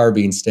and the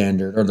carbine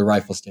standard or the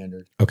rifle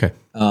standard. Okay.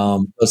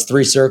 Those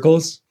 3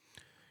 circles.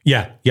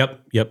 Yeah. Yep.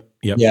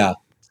 Yeah.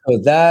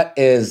 So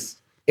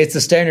it's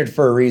a standard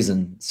for a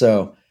reason.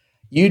 So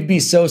you'd be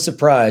so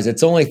surprised.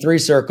 It's only 3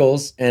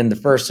 circles. And the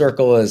first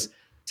circle is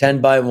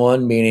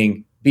 10x1,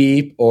 meaning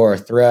beep or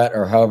threat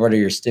or however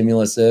your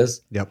stimulus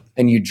is. Yep.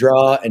 And you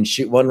draw and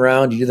shoot 1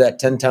 round. You do that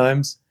 10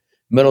 times.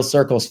 Middle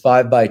circle is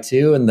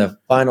 5x2. And the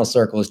final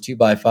circle is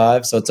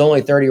 2x5. So it's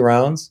only 30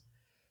 rounds.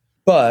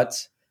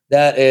 But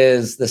that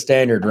is the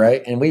standard,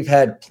 right? And we've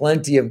had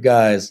plenty of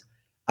guys.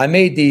 I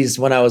made these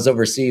when I was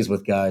overseas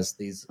with guys,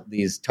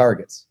 these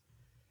targets.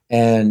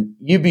 And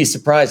you'd be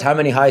surprised how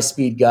many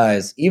high-speed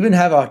guys even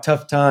have a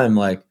tough time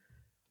like,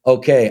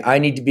 okay, I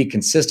need to be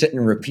consistent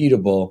and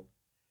repeatable.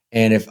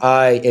 And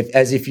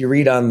if you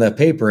read on the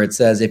paper, it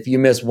says if you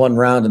miss 1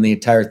 round in the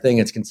entire thing,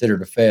 it's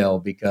considered a fail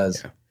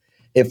because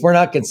if we're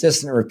not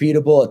consistent and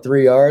repeatable at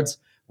 3 yards,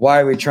 why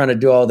are we trying to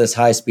do all this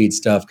high-speed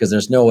stuff? Because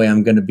there's no way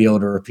I'm going to be able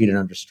to repeat it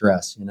under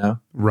stress,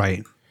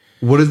 Right.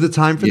 What is the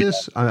time for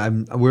this?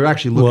 We're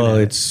actually looking at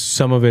it.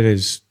 Some of it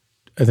is,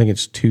 I think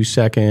it's 2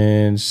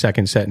 seconds,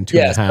 second set and 2.5.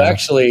 Yes,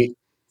 actually,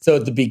 so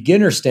the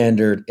beginner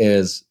standard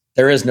is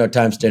there is no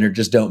time standard,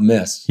 just don't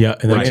miss. Yeah,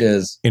 and which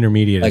is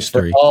intermediate like is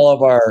 3. For all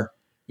of our,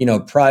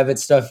 private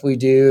stuff we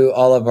do,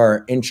 all of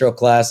our intro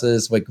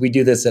classes, like we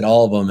do this at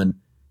all of them. And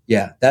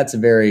yeah, that's a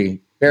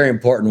very, very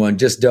important one.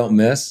 Just don't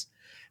miss.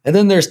 And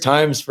then there's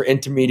times for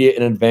intermediate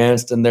and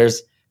advanced. And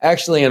there's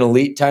actually an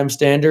elite time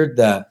standard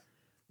that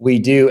we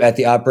do at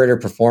the operator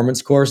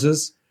performance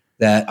courses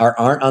that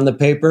aren't on the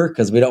paper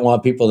because we don't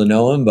want people to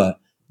know them. But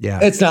yeah,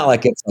 it's not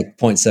like it's like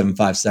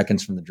 0.75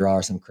 seconds from the draw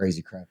or some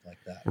crazy crap like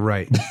that.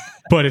 Right.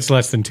 But it's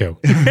less than 2.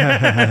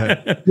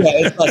 Yeah,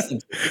 it's less than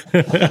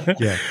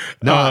 2. Yeah.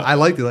 No, I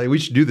like it. Like, we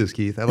should do this,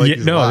 Keith. I like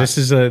this a lot. This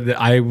is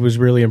I was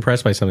really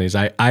impressed by some of these.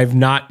 I've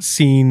not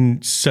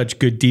seen such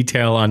good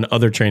detail on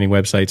other training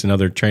websites and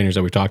other trainers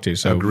that we've talked to.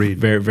 So agreed.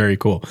 Very, very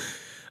cool.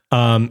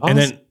 And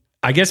then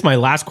I guess my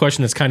last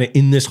question that's kind of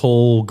in this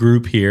whole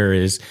group here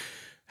is,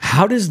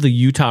 how does the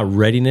Utah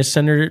Readiness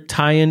Center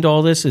tie into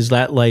all this? Is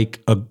that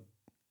like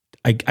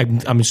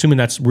I'm assuming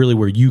that's really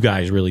where you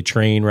guys really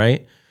train,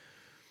 right?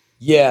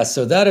 Yeah,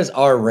 so that is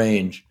our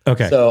range.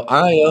 Okay. So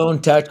I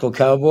own Tactical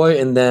Cowboy,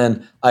 and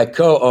then I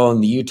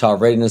co-own the Utah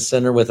Readiness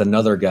Center with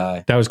another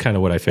guy. That was kind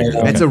of what I figured.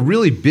 Okay. It's a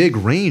really big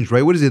range,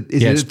 right? What is it?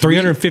 It's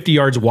 350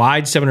 yards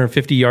wide,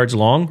 750 yards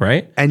long,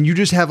 right? And you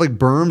just have like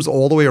berms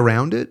all the way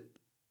around it?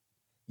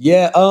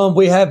 Yeah,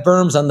 we have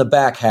berms on the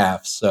back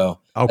half.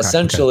 So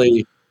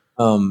essentially,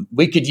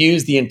 we could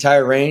use the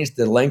entire range,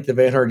 the length of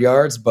 800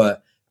 yards,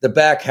 but the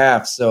back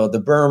half. So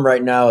the berm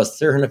right now is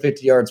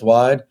 350 yards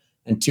wide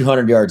and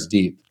 200 yards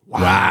deep.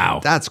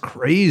 Wow. That's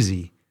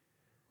crazy.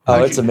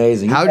 It's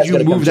amazing. How did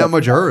you move that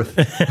much earth?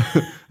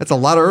 That's a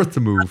lot of earth to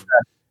move.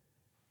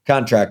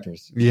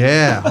 Contractors.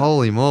 Yeah.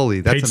 Holy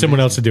moly. That's Paid someone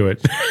else to do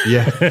it.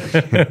 Yeah.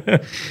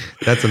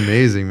 That's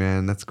amazing,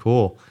 man. That's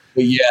cool.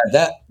 But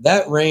yeah,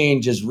 that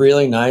range is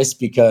really nice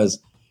because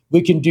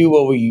we can do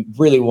what we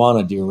really want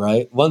to do,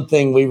 right? One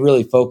thing we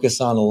really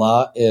focus on a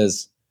lot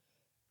is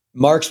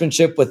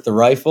marksmanship with the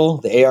rifle,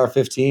 the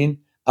AR-15,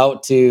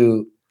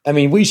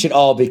 we should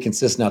all be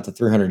consistent out to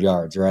 300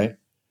 yards, right?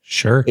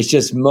 Sure. It's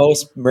just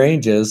most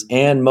ranges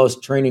and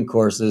most training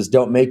courses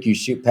don't make you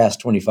shoot past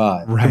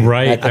 25.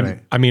 Right.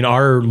 I mean,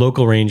 our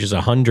local range is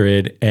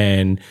 100,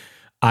 and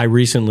I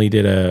recently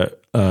did a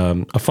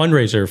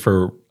fundraiser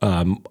for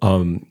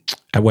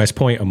at West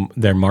Point,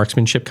 their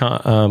marksmanship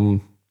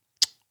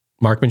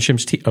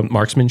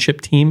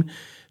team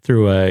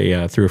through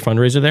a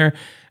fundraiser there,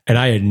 and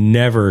I had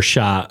never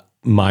shot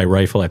my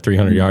rifle at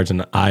 300 yards,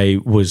 and I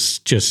was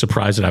just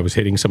surprised that I was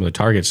hitting some of the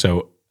targets.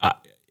 So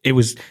I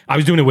was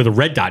doing it with a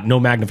red dot, no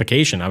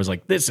magnification. I was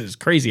like, this is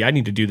crazy. I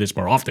need to do this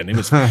more often. It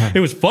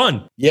was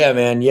fun. Yeah,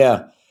 man.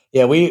 Yeah.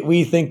 Yeah.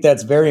 We think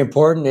that's very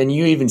important. And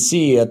you even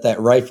see at that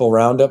rifle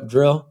roundup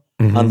drill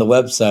on the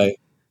website,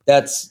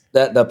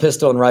 the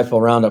pistol and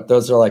rifle roundup,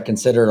 those are like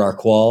considered our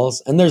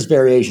quals. And there's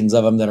variations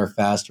of them that are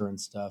faster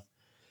and stuff.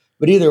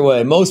 But either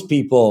way, most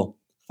people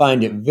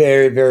find it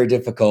very, very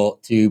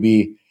difficult to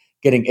be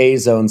getting A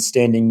zone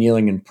standing,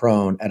 kneeling, and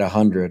prone at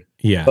 100.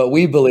 Yeah. But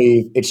we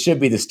believe it should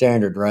be the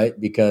standard, right?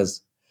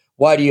 Because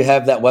why do you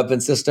have that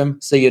weapon system?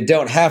 So you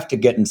don't have to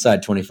get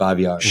inside 25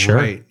 yards. Sure.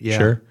 Right. Yeah.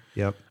 Sure.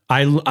 Yep.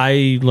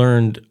 I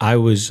learned I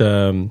was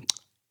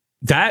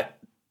that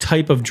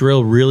type of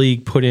drill really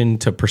put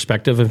into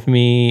perspective of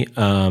me,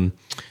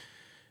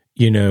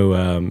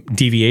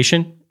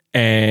 deviation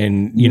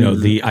and,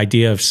 the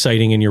idea of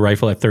sighting in your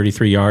rifle at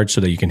 33 yards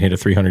so that you can hit a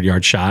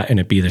 300-yard shot and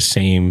it be the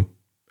same,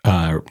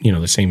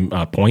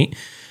 point.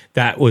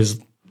 That was,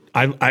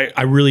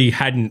 I really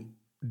hadn't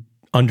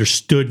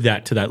understood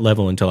that to that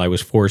level until I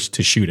was forced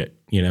to shoot it,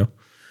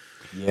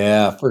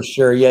 Yeah, for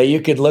sure. Yeah,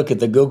 you could look at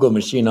the Google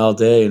machine all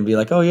day and be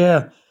like, oh,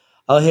 yeah,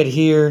 I'll hit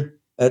here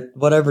at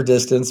whatever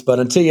distance. But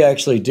until you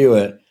actually do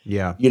it,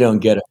 you don't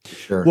get it for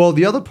sure. Well,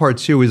 the other part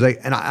too is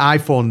and I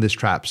fall in this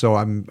trap, so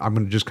I'm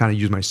going to just kind of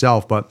use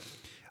myself, but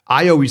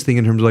I always think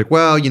in terms of like,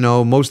 well,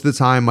 most of the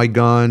time my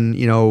gun,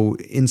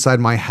 inside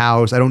my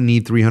house, I don't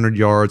need 300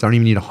 yards. I don't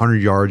even need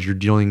 100 yards. You're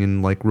dealing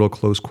in like real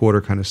close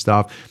quarter kind of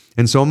stuff.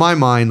 And so in my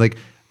mind, like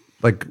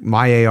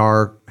my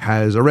AR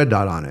has a red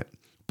dot on it.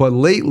 But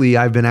lately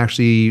I've been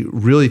actually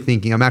really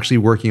thinking, I'm actually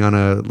working on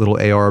a little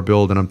AR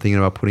build and I'm thinking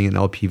about putting an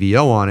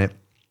LPVO on it.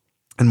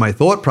 And my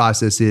thought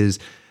process is,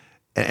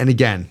 and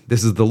again,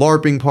 this is the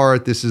LARPing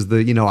part. This is the,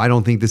 I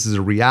don't think this is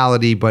a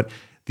reality, but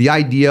the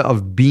idea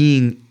of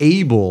being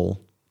able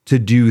to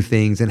do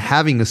things and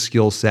having a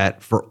skill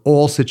set for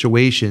all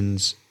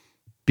situations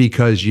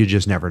because you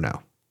just never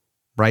know,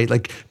 right?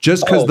 Like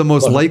just because the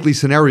most likely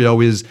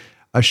scenario is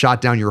a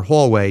shot down your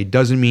hallway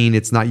doesn't mean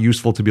it's not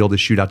useful to be able to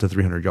shoot out to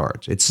 300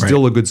 yards. It's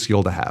still a good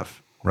skill to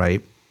have,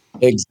 right?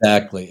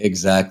 Exactly.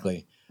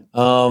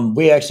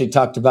 We actually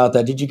talked about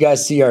that. Did you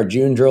guys see our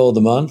June drill of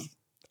the month?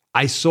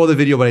 I saw the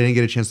video, but I didn't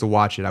get a chance to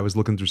watch it. I was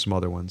looking through some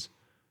other ones.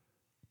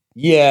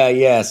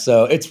 Yeah.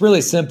 So it's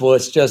really simple.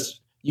 It's just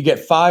you get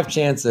 5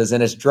 chances,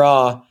 and it's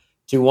draw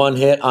to 1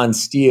 hit on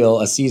steel,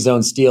 a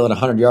C-zone steel at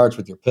 100 yards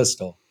with your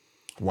pistol.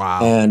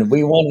 Wow. And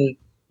we wanted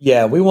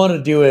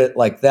to do it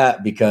like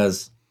that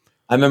because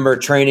I remember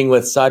training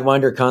with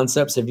Sidewinder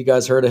Concepts. Have you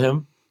guys heard of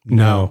him?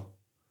 No.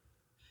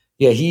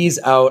 Yeah, he's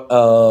out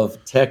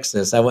of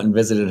Texas. I went and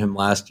visited him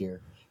last year.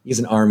 He's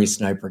an Army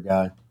sniper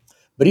guy.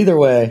 But either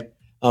way,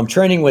 I'm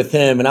training with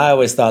him, and I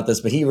always thought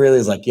this, but he really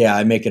is like, yeah,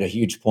 I make it a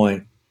huge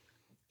point.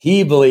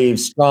 He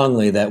believes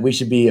strongly that we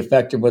should be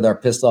effective with our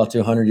pistol to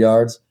 100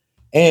 yards.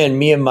 And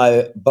me and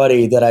my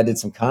buddy that I did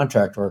some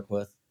contract work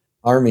with,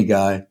 Army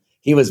guy,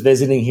 he was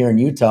visiting here in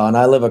Utah, and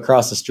I live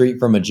across the street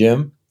from a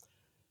gym.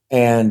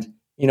 And,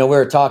 we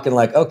were talking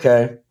like,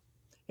 okay,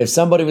 if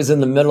somebody was in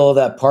the middle of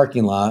that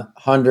parking lot,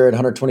 100,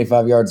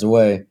 125 yards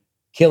away,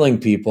 killing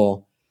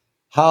people,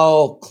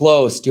 how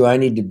close do I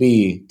need to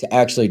be to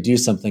actually do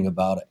something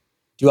about it?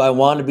 Do I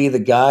want to be the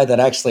guy that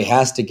actually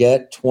has to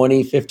get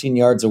 20, 15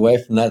 yards away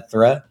from that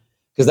threat?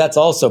 Because that's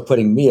also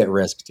putting me at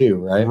risk too,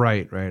 right?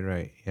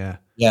 Right. Yeah.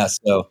 Yeah.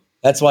 So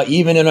that's why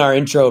even in our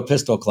intro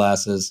pistol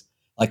classes,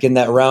 like in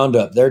that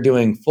roundup, they're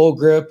doing full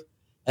grip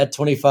at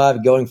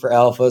 25, going for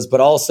alphas, but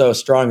also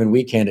strong and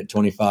weak hand at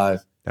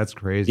 25. That's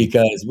crazy.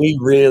 Because we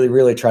really,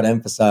 really try to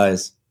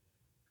emphasize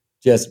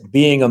just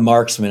being a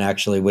marksman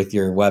actually with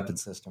your weapon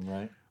system,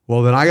 right?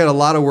 Well, then I got a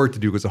lot of work to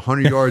do because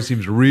 100 yards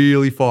seems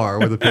really far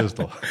with a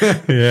pistol.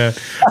 Yeah.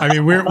 I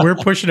mean, we're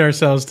pushing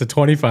ourselves to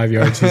 25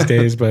 yards these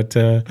days, but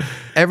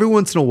every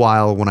once in a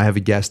while when I have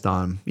a guest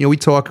on, we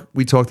talk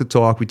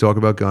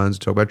about guns,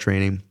 talk about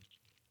training,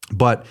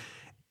 but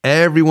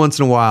every once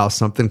in a while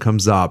something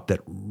comes up that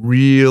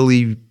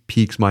really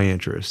piques my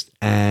interest.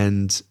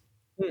 And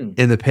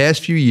in the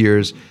past few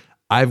years,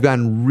 I've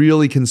gotten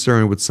really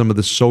concerned with some of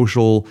the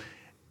social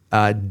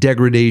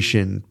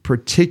degradation,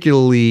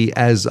 particularly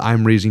as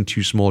I'm raising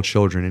 2 small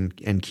children,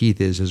 and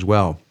Keith is as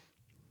well.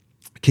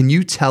 Can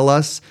you tell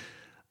us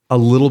a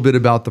little bit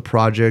about the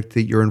project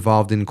that you're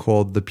involved in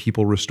called The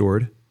People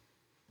Restored?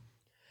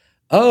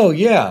 Oh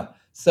yeah.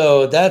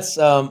 So that's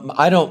I'm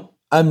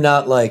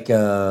not like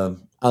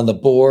on the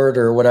board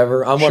or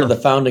whatever. I'm one of the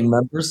founding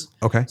members.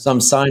 Okay. So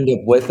I'm signed up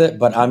with it,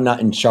 but I'm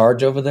not in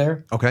charge over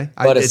there. Okay.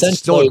 But it's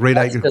still a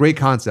great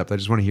concept. I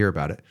just want to hear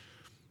about it.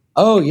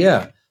 Oh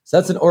yeah. So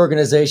that's an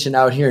organization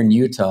out here in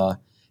Utah.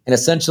 And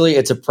essentially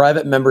it's a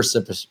private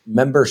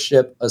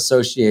membership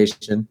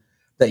association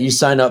that you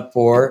sign up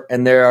for,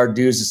 and there are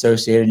dues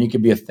associated. You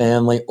could be a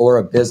family or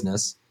a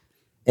business.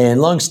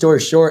 And long story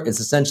short, it's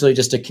essentially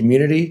just a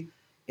community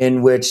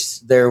in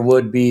which there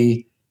would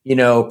be,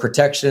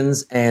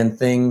 protections and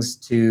things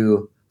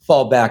to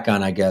fall back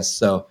on, I guess.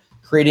 So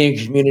creating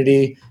a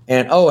community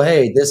and, oh,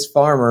 hey, this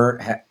farmer,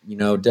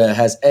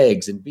 has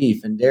eggs and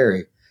beef and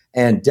dairy.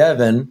 And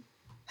Devin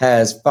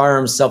has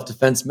firearms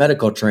self-defense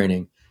medical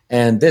training.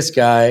 And this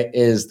guy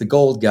is the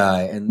gold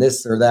guy and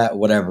this or that,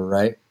 whatever,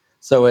 right?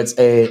 So it's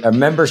a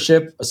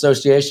membership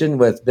association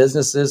with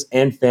businesses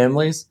and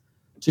families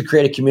to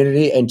create a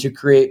community and to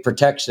create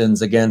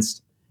protections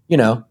against,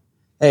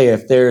 hey,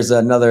 if there's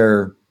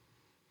another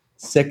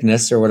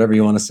sickness or whatever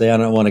you want to say, I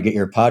don't want to get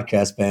your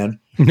podcast banned,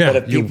 but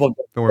if people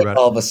get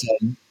all of a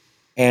sudden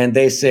and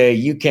they say,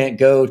 you can't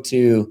go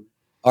to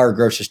our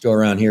grocery store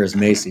around here is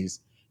Macy's.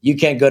 You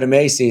can't go to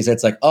Macy's.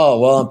 It's like, oh,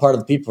 well, I'm part of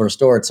the people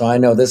restored. So I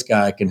know this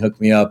guy can hook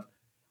me up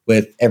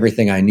with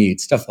everything I need,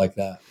 stuff like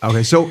that.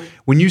 Okay. So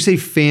when you say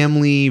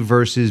family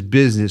versus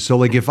business, so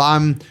like if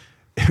I'm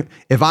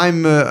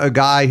a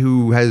guy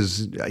who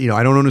has, I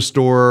don't own a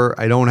store,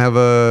 I don't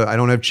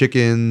have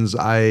chickens,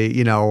 I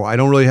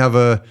don't really have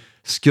a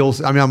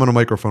skills. I mean, I'm on a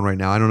microphone right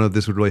now. I don't know if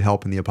this would really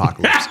help in the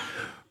apocalypse.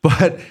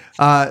 But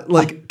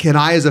can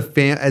I, as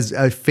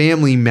a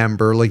family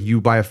member, like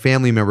you buy a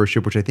family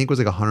membership, which I think was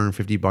like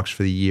 $150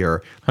 for the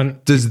year,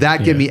 does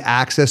that give me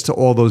access to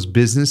all those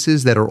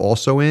businesses that are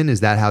also in?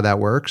 Is that how that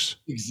works?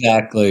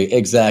 Exactly.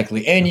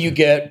 And you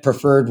get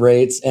preferred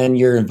rates, and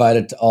you're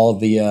invited to all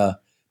the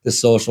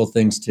social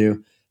things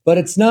too. But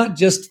it's not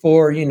just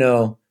for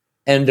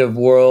end of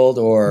world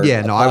or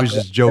I was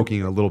just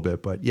joking a little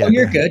bit, but yeah. Oh,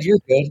 you're good.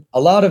 A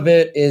lot of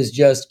it is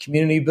just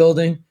community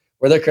building,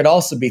 where there could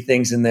also be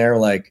things in there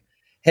like,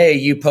 hey,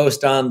 you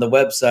post on the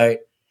website,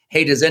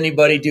 hey, does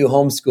anybody do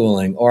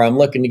homeschooling? Or I'm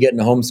looking to get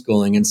into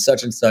homeschooling and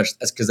such.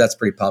 That's because that's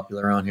pretty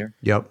popular around here.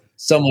 Yep.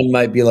 Someone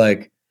might be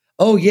like,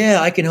 oh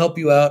yeah, I can help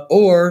you out.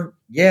 Or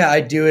yeah,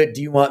 I do it.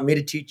 Do you want me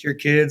to teach your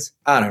kids?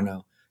 I don't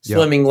know.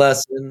 Swimming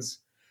lessons,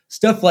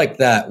 stuff like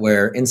that,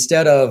 where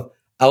instead of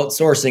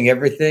outsourcing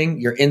everything,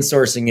 you're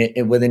insourcing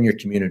it within your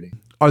community.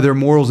 Are their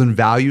morals and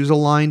values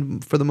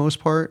aligned for the most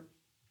part?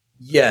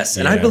 Yes,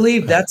 and I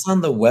believe that's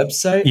on the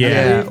website.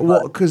 Yeah,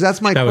 well, because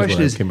that's my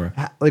question is,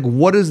 like,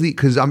 what is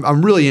because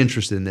I'm really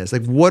interested in this.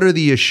 Like, what are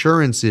the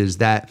assurances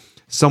that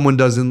someone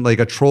doesn't, like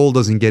a troll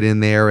doesn't get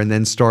in there and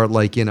then start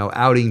like,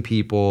 outing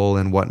people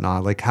and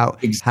whatnot? Like how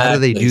do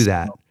they do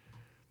that?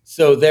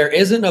 So there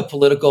isn't a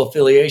political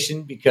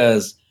affiliation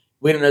because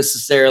we don't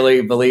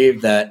necessarily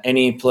believe that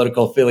any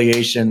political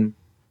affiliation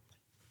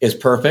is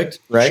perfect,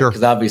 right? Sure.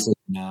 Because obviously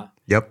not.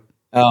 Yep.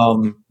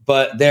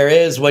 But there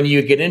is, when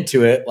you get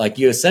into it, like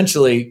you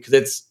essentially, because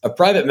it's a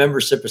private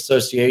membership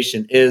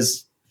association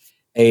is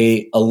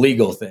a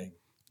legal thing.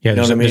 Yeah,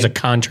 there's a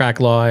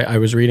contract law I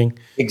was reading.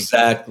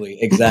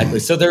 Exactly.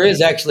 So there is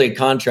actually a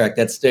contract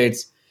that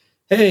states,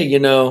 hey,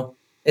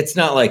 it's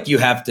not like you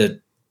have to,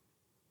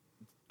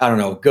 I don't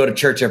know, go to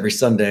church every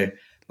Sunday,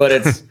 but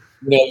it's,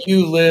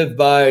 you live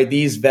by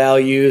these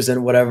values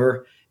and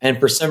whatever. And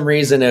for some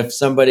reason, if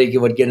somebody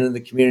would get into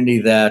the community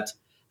that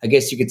I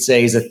guess you could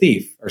say is a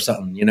thief or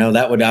something,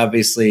 that would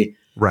obviously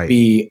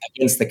be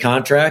against the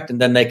contract,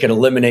 and then they could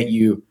eliminate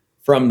you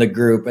from the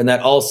group. And that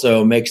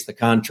also makes the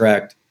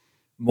contract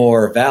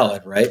more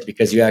valid, right?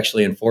 Because you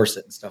actually enforce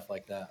it and stuff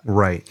like that.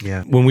 Right.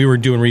 Yeah. When we were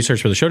doing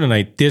research for the show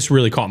tonight, this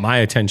really caught my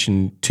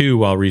attention too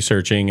while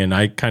researching, and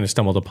I kind of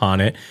stumbled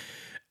upon it.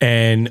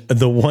 And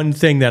the one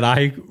thing that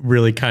I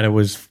really kind of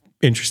was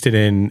interested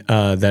in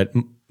that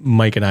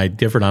Mike and I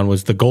differed on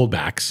was the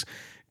goldbacks.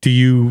 Do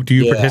you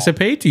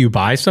participate? Do you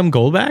buy some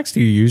goldbacks?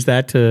 Do you use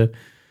that to?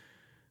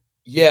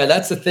 Yeah,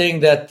 that's the thing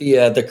that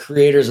the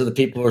creators of the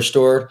People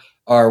Restored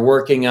are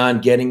working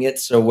on getting it.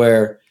 So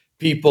where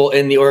people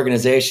in the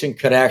organization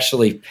could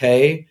actually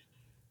pay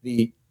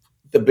the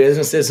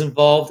businesses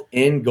involved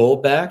in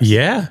goldbacks.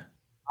 Yeah.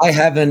 It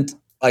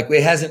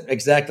hasn't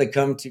exactly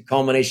come to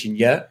culmination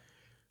yet,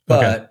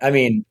 but I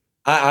mean,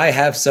 I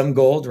have some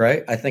gold,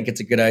 right? I think it's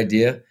a good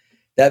idea.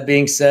 That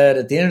being said,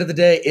 at the end of the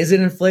day, is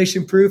it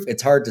inflation proof?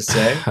 It's hard to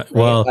say.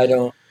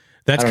 Well,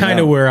 that's kind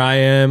of where I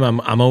am.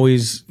 I'm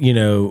always,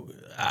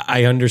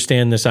 I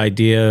understand this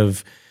idea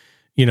of,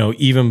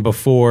 even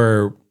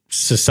before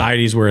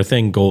societies were a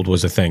thing, gold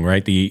was a thing,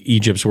 right? The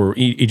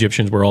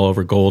Egyptians were all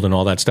over gold and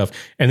all that stuff.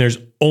 And there's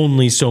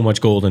only so much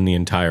gold in the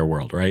entire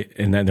world, right?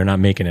 And they're not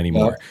making any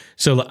more. Yeah.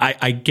 So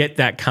I get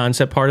that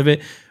concept part of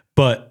it,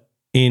 but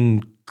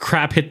in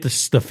crap hit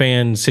the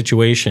fan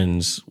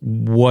situations,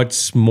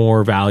 what's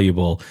more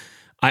valuable?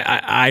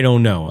 I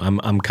don't know.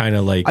 I'm kind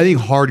of like, I think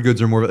hard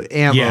goods are more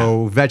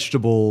ammo,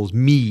 vegetables,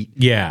 meat.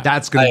 Yeah,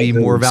 that's going to be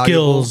more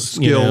valuable.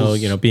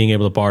 Skills, being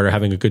able to barter,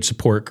 having a good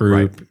support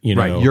group.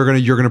 Right.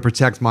 You're gonna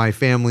protect my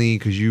family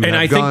because you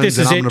have guns, think this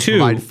and is I'm going to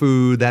provide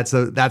food. That's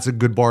a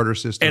good barter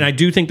system. And I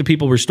do think the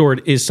People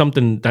Restored is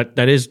something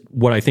that is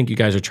what I think you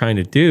guys are trying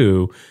to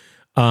do.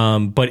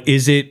 But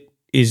is it?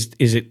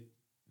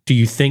 Do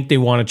you think they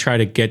want to try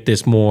to get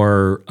this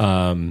more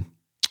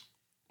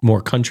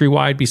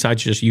countrywide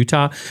besides just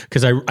Utah?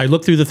 Because I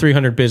looked through the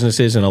 300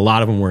 businesses and a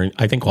lot of them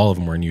I think all of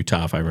them were in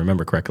Utah, if I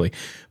remember correctly.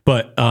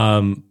 But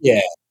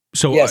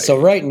So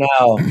right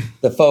now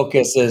the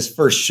focus is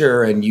for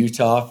sure in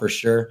Utah, for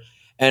sure.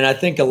 And I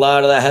think a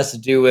lot of that has to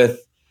do with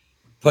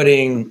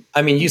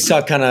you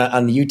saw kind of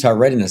on the Utah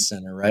Readiness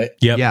Center, right?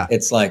 Yep. Yeah.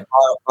 It's like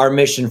our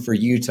mission for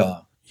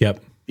Utah.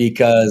 Yep.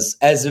 Because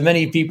as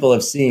many people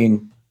have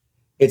seen,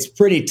 it's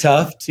pretty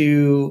tough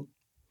to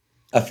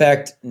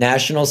affect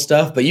national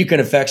stuff, but you can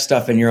affect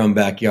stuff in your own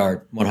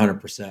backyard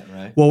 100%,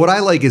 right? Well, what I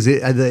like is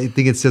I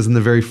think it says in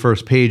the very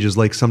first page is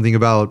like something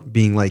about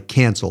being like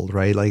canceled,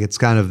 right? Like it's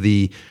kind of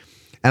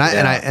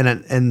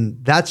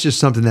and that's just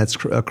something that's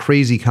a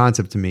crazy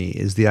concept to me,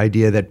 is the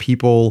idea that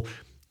people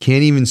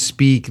can't even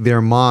speak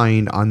their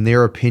mind on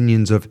their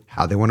opinions of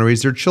how they want to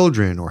raise their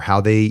children or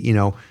how they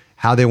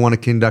want to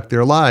conduct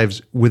their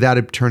lives without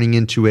it turning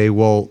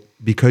into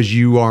because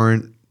you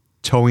aren't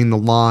towing the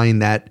line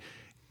that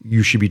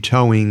you should be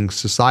towing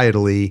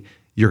societally,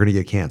 you're going to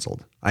get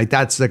canceled. Like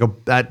that's like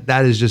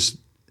that is just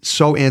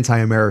so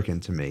anti-American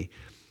to me.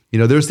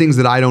 There's things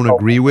that I don't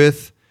agree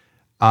with,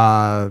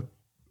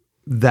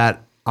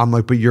 that I'm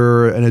like, but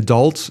you're an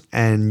adult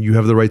and you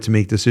have the right to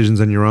make decisions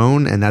on your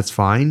own, and that's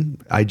fine.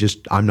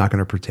 I'm not going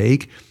to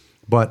partake,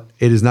 but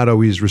it is not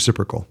always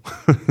reciprocal.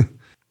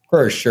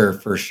 For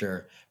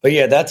sure. But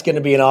yeah, that's going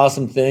to be an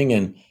awesome thing.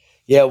 And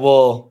yeah,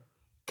 well,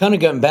 kind of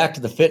getting back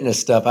to the fitness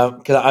stuff,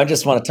 because I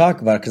just want to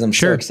talk about it because I'm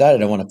so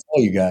excited. I want to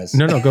tell you guys.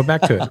 No, go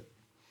back to it.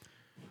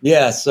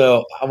 Yeah.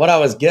 So what I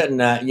was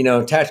getting at,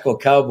 Tactical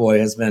Cowboy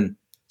has been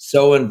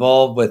so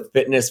involved with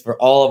fitness for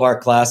all of our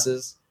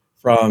classes,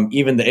 from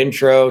even the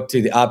intro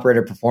to the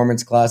operator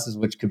performance classes,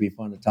 which could be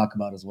fun to talk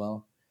about as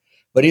well.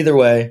 But either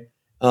way,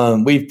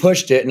 we've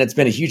pushed it, and it's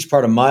been a huge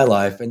part of my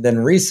life. And then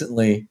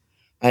recently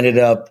I ended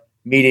up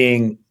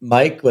meeting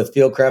Mike with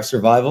Fieldcraft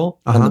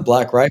Survival on the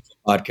Black Rifle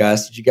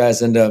podcast.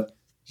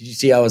 Did you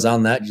see I was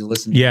on that? Did you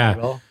listen to it at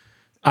all?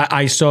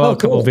 I saw a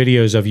couple of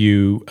videos of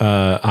you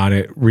on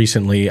it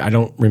recently. I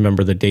don't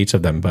remember the dates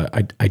of them,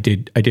 but I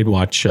did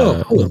watch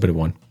a little bit of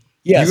one.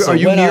 Yeah. Are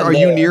you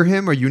near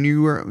him? Are you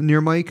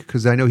near Mike?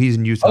 Because I know he's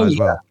in Utah as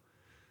well.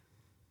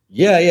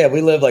 Yeah.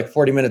 We live like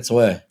 40 minutes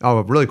away.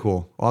 Oh, really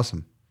cool.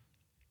 Awesome.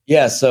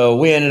 Yeah. So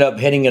we ended up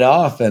hitting it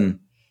off, and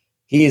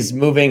he's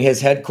moving his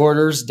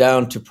headquarters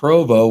down to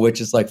Provo,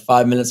 which is like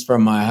 5 minutes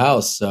from my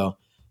house. So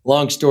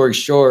long story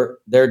short,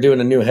 they're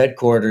doing a new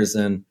headquarters,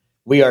 and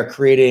we are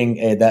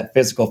creating that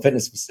physical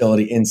fitness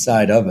facility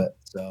inside of it.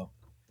 So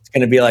it's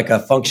going to be like a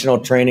functional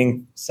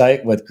training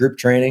site with group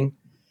training.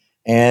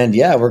 And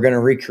yeah, we're going to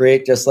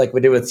recreate, just like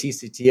we did with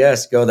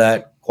TCTS, go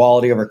that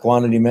quality over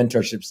quantity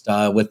mentorship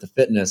style with the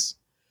fitness.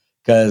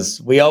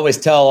 Because we always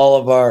tell all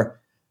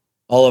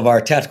of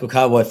our Tactical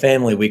Cowboy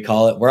family, we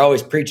call it, we're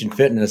always preaching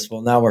fitness.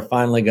 Well, now we're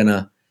finally going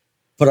to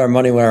put our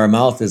money where our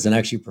mouth is and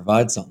actually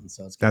provide something.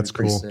 So that's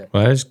cool. Sick.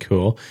 Well, that's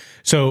cool.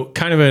 So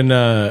kind of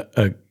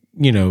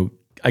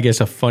I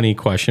guess a funny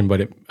question,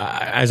 but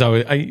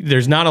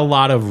there's not a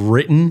lot of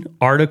written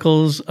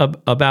articles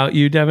about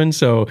you, Devin.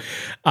 So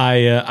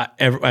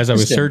as I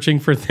was searching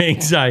for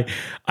things, I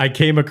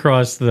came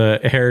across the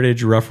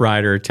Heritage Rough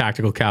Rider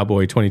Tactical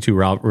Cowboy 22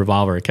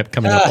 revolver. It kept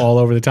coming up all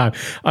over the time.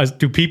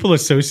 Do people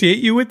associate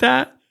you with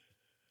that?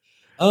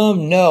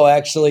 No,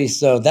 actually.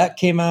 So that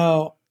came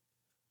out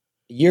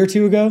a year or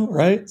two ago,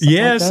 right?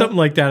 Something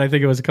like that. I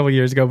think it was a couple of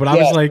years ago, but I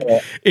was like,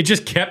 it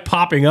just kept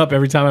popping up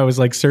every time I was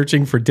like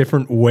searching for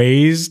different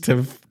ways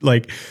to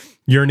like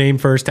your name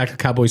first, Tactical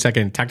Cowboy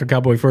second, Tactical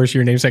Cowboy first,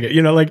 your name second,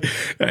 like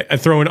I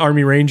throw an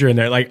Army Ranger in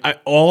there, like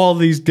all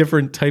these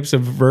different types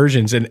of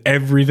versions, and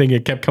everything,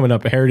 it kept coming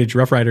up. Heritage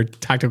Rough Rider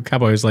Tactical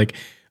Cowboy was like,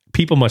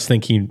 people must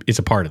think he is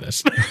a part of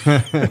this.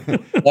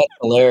 That's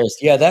hilarious.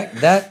 Yeah.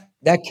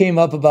 That came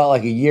up about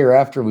like a year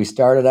after we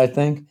started, I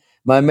think.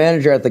 My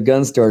manager at the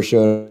gun store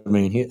showed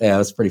me. It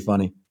was pretty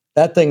funny.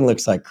 That thing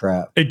looks like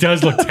crap. It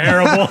does look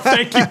terrible.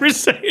 Thank you for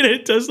saying it.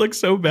 It does look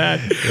so bad.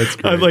 That's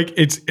great. I'm like,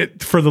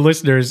 for the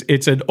listeners,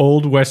 it's an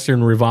old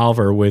Western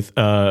revolver with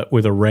a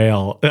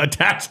rail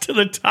attached to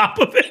the top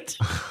of it.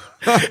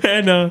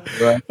 And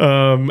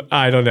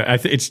I don't know.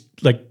 It's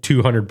like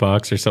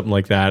 $200 or something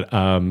like that.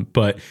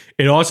 But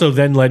it also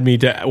then led me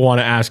to want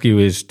to ask you: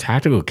 is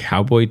Tactical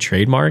Cowboy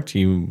trademarked?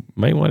 You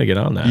might want to get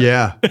on that.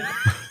 Yeah.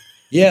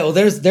 Yeah, well,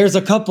 there's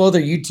a couple other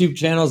YouTube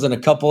channels and a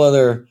couple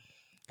other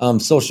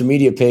social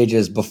media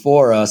pages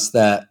before us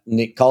that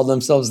called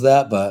themselves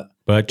that, but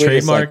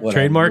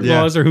trademark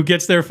laws are who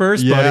gets there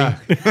first, buddy.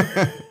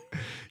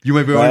 You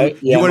might be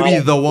right? You want to be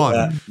the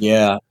one.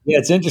 Yeah,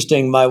 it's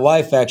interesting. My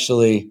wife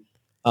actually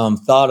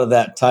thought of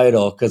that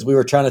title because we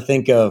were trying to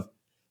think of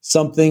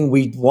something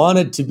we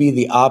wanted to be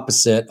the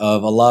opposite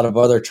of a lot of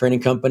other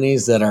training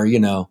companies that are,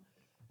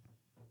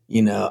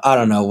 I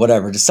don't know,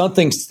 whatever. Just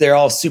something, they're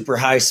all super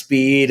high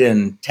speed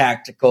and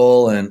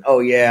tactical. And,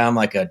 I'm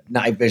like a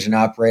night vision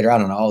operator. I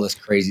don't know, all this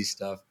crazy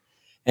stuff.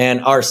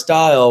 And our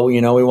style, we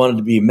wanted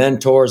to be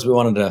mentors. We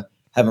wanted to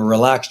have a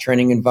relaxed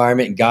training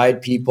environment and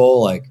guide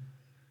people, like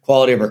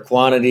quality over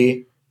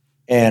quantity.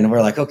 And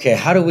we're like, okay,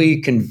 how do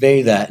we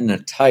convey that in a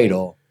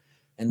title?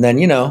 And then,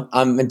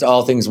 I'm into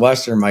all things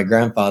Western. My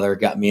grandfather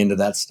got me into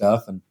that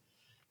stuff. And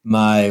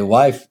my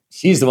wife,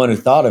 she's the one who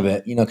thought of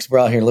it, because we're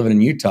out here living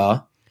in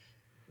Utah.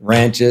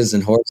 ranches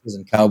and horses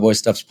and cowboy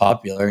stuff's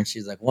popular. And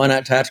she's like, why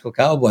not tactical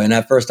cowboy? And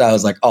at first I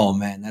was like, oh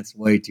man, that's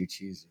way too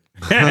cheesy.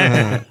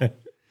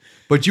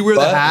 But you wear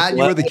the hat, you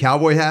wear the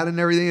cowboy hat and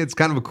everything. It's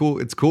kind of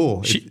it's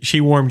cool. She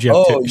warmed you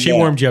up to She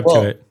warmed you up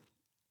to it.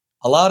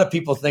 A lot of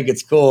people think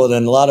it's cool.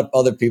 Then a lot of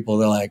other people,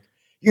 they're like,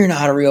 you're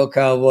not a real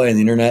cowboy on the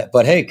internet.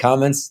 But hey,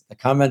 the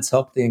comments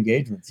help the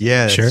engagement.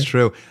 Yeah, that's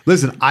true.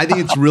 Listen, I think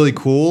it's really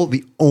cool.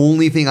 The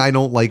only thing I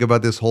don't like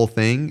about this whole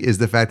thing is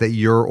the fact that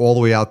you're all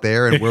the way out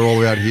there and we're all the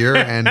way out here.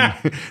 And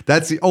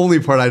that's the only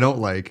part I don't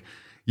like.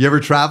 You ever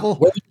travel?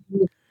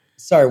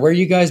 Where are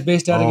you guys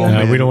based out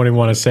again? We don't even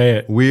want to say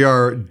it. We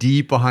are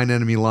deep behind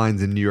enemy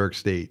lines in New York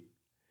State.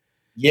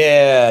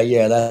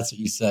 Yeah, that's what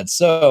you said.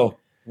 So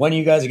when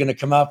you guys are going to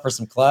come out for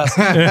some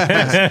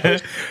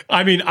classes?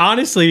 I mean,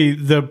 honestly,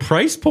 the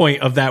price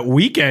point of that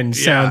weekend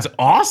sounds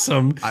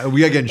awesome.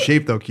 We got to get in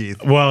shape though,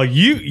 Keith. Well,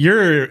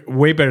 you're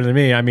way better than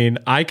me. I mean,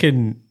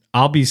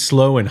 I'll be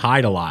slow and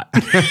hide a lot.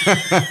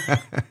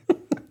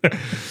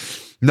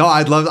 No,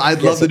 I'd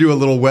love to do a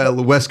little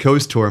West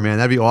Coast tour, man.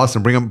 That'd be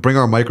awesome. Bring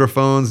our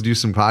microphones, do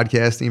some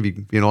podcasting.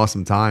 It'd be an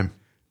awesome time.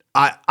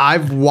 I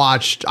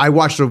watched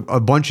a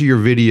bunch of your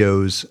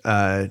videos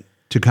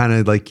to kind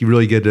of like you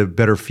really get a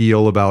better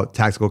feel about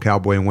Tactical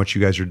Cowboy and what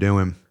you guys are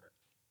doing.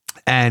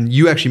 And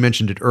you actually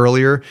mentioned it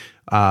earlier,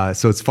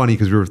 so it's funny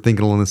because we were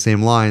thinking along the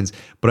same lines.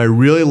 But I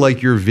really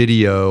like your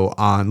video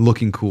on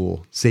looking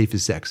cool, safe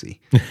is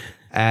sexy.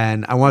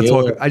 And I want to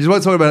talk. I just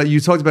want to talk about it. You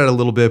talked about it a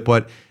little bit,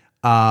 but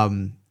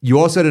you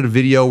also did a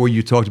video where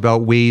you talked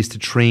about ways to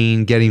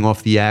train getting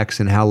off the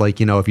X and how,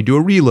 like, if you do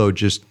a reload,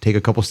 just take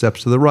a couple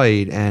steps to the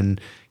right. And,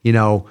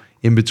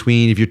 in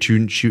between, if you're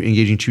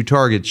engaging two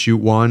targets, shoot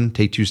one,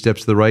 take 2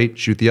 steps to the right,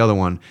 shoot the other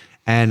one.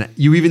 And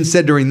you even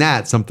said during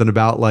that something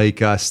about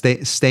like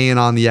staying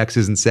on the X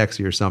isn't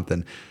sexy or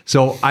something.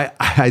 So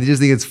I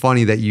just think it's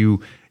funny that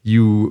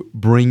you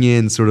bring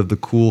in sort of the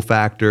cool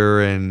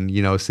factor and,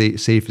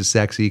 safe is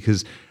sexy,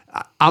 because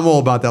I'm all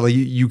about that. Like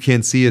you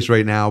can't see us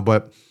right now,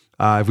 but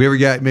if we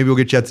ever maybe we'll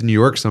get you out to New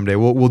York someday.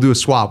 We'll do a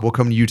swap. We'll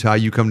come to Utah,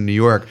 you come to New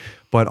York.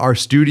 But our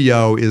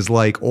studio is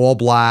like all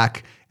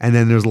black, and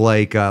then there's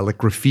like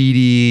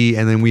graffiti,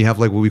 and then we have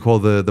like what we call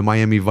the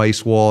Miami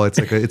Vice wall. It's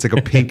like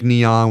a pink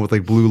neon with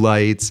like blue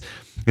lights.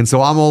 And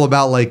so I'm all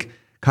about like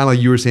kind of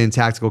like you were saying,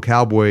 Tactical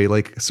Cowboy,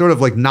 like sort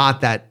of like not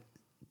that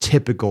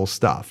typical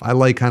stuff. I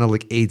like kind of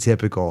like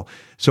atypical.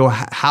 So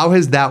how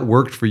has that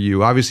worked for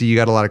you? Obviously, you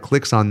got a lot of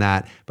clicks on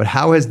that, but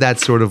how has that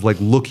sort of like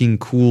looking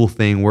cool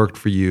thing worked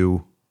for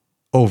you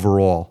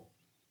overall?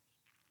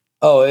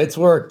 Oh, it's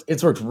worked.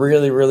 It's worked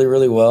really, really,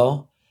 really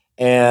well.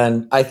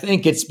 And I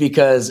think it's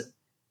because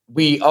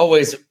we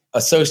always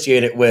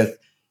associate it with,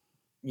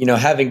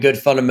 having good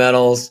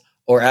fundamentals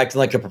or acting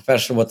like a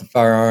professional with the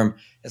firearm.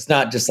 It's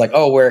not just like,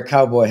 oh, wear a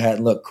cowboy hat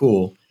and look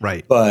cool.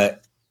 Right.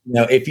 But,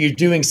 if you're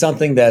doing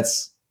something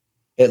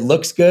it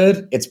looks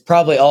good, it's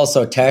probably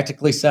also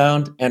tactically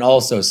sound and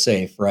also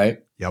safe, right?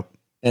 Yep.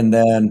 And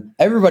then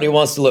everybody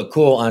wants to look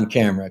cool on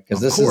camera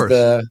because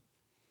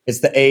it's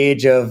the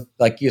age of,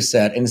 like you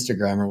said,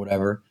 Instagram or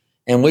whatever.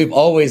 And we've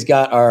always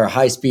got our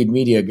high-speed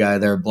media guy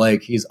there,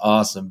 Blake. He's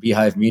awesome,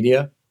 Beehive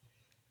Media.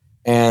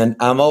 And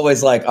I'm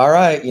always like, all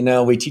right,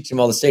 we teach him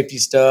all the safety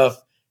stuff,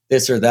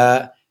 this or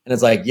that. And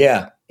it's like,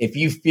 yeah, if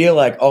you feel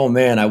like, oh,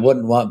 man, I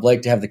wouldn't want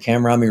Blake to have the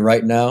camera on me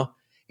right now,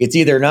 it's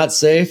either not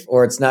safe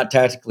or it's not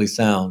tactically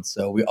sound.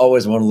 So we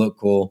always want to look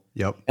cool.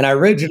 Yep. And I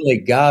originally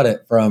got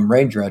it from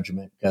Range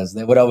Regiment because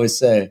they would always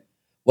say,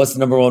 what's the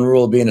number one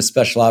rule of being a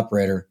special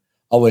operator?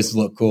 Always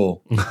look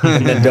cool.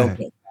 And then don't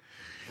get.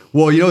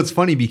 Well, it's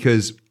funny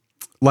because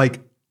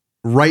like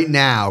right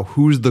now,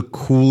 who's the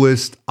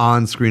coolest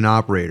on-screen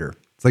operator?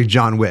 It's like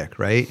John Wick,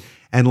 right?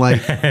 And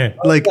but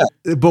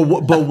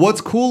what's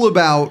cool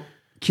about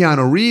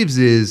Keanu Reeves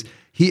is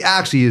he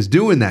actually is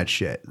doing that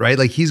shit, right?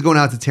 Like he's going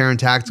out to Terran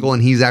Tactical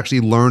and he's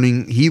actually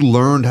he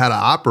learned how to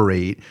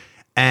operate.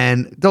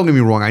 And don't get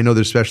me wrong, I know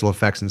there's special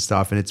effects and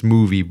stuff and it's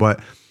movie,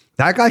 but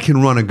that guy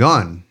can run a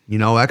gun,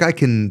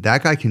 that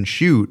guy can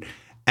shoot.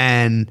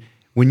 And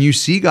when you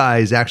see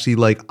guys actually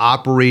like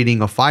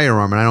operating a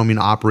firearm, and I don't mean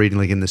operating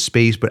like in the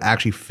space, but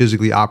actually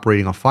physically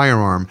operating a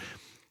firearm,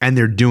 and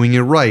they're doing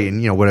it right,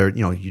 and whatever,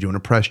 you're doing a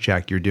press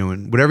check, you're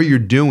doing whatever you're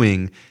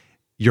doing,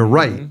 you're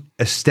right. Mm-hmm.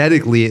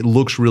 Aesthetically, it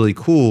looks really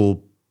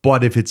cool,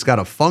 but if it's got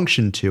a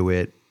function to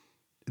it,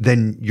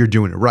 then you're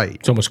doing it right.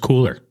 It's almost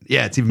cooler.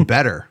 Yeah, it's even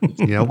better.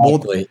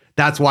 Well,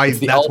 that's why I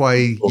think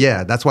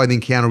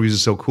Keanu Reeves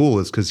is so cool,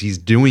 is because he's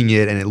doing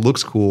it and it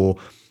looks cool,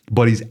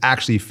 but he's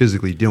actually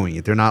physically doing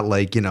it. They're not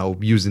like,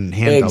 using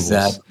hand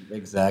doubles.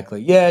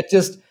 Exactly. Yeah,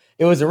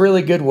 it was a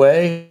really good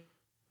way.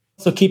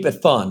 So keep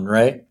it fun,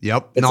 right?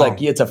 Yep.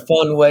 It's a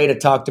fun way to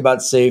talk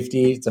about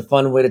safety. It's a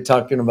fun way to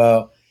talking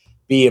about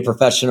be a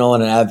professional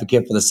and an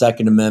advocate for the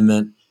Second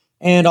Amendment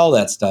and all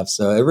that stuff.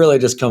 So it really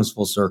just comes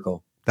full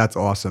circle. That's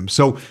awesome.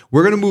 So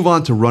we're going to move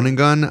on to Run and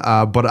Gun,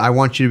 but I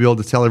want you to be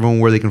able to tell everyone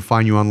where they can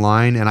find you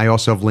online. And I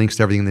also have links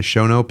to everything in the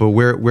show note, but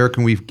where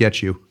can we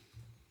get you?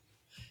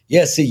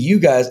 Yeah, see, you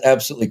guys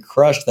absolutely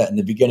crushed that in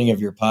the beginning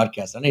of your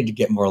podcast. I need to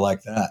get more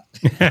like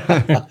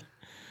that.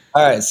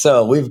 All right.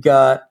 So we've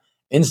got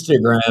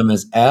Instagram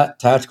is at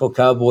Tactical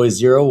Cowboy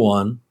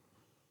 01.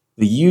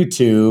 The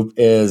YouTube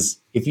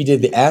is, if you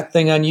did the at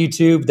thing on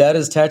YouTube, that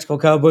is Tactical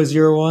Cowboy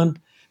 01.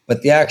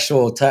 But the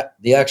actual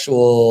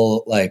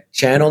like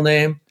channel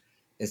name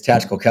is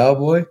Tactical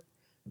Cowboy.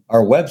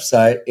 Our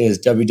website is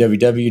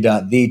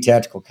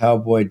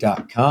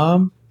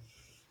www.thetacticalcowboy.com.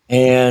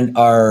 And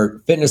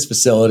our fitness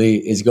facility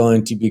is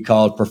going to be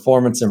called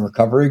Performance and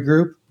Recovery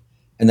Group.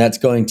 And that's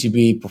going to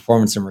be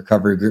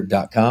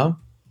performanceandrecoverygroup.com.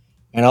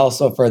 And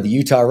also for the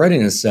Utah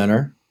Readiness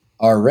Center,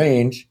 our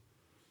range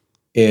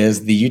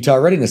is the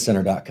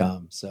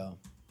UtahReadinessCenter.com. So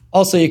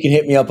also you can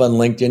hit me up on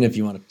LinkedIn if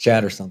you want to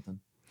chat or something.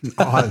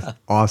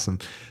 Awesome.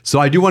 So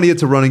I do want to get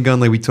to Run and Gun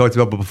like we talked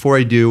about, but before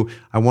I do,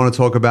 I want to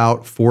talk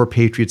about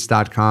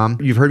 4patriots.com.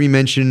 You've heard me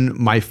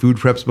mention my food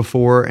preps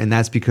before, and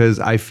that's because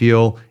I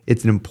feel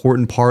it's an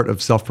important part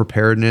of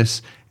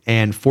self-preparedness.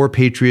 And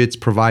 4Patriots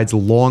provides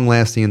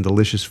long-lasting and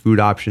delicious food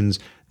options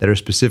that are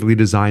specifically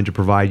designed to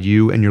provide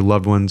you and your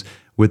loved ones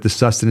with the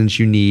sustenance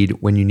you need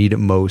when you need it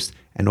most,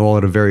 and all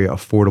at a very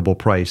affordable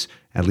price,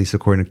 at least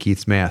according to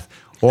Keith's math.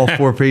 All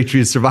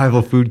 4Patriots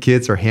survival food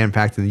kits are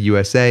hand-packed in the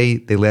USA.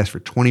 They last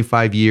for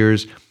 25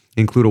 years,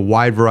 include a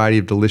wide variety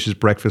of delicious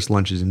breakfast,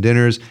 lunches, and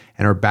dinners,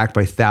 and are backed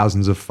by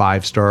thousands of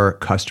 5-star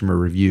customer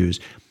reviews.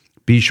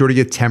 Be sure to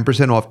get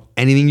 10% off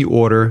anything you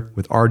order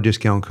with our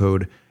discount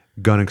code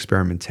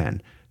GUNEXPERIMENT10.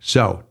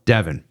 So,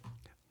 Devin,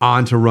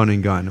 on to Run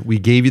and Gun. We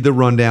gave you the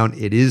rundown.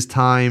 It is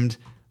timed.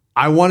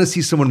 I want to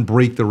see someone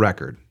break the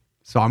record.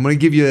 So I'm going to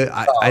give you,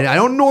 I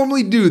don't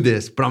normally do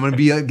this, but I'm going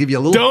to give you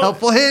a little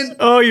helpful hint.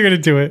 Oh, you're going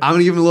to do it. I'm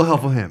going to give you a little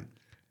helpful hint.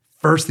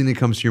 First thing that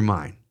comes to your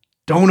mind.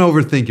 Don't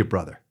overthink it,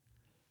 brother.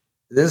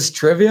 This is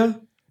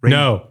trivia?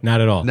 No, not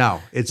at all. No,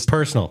 it's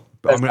personal.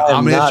 I'm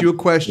going to ask you a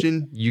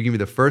question. You give me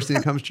the first thing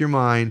that comes to your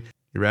mind.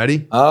 You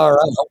ready? All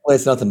right. Hopefully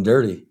it's nothing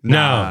dirty.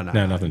 No,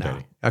 nothing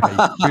dirty. Okay,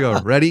 here we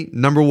go. Ready?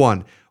 Number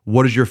one.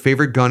 What is your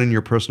favorite gun in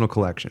your personal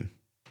collection?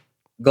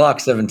 Glock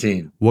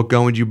 17. What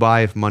gun would you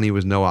buy if money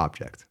was no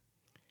object?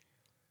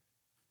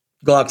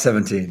 Glock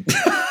 17.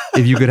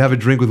 If you could have a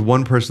drink with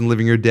one person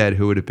living or dead,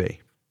 who would it be?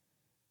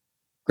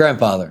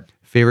 Grandfather.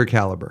 Favorite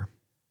caliber?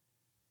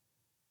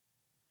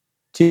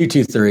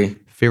 223.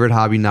 Favorite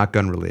hobby not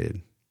gun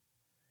related?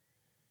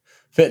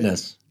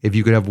 Fitness. If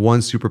you could have one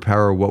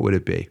superpower, what would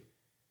it be?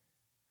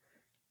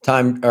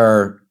 Not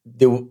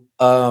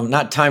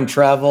time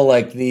travel,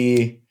 like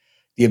the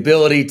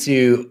ability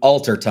to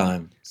alter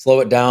time, slow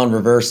it down,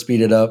 reverse,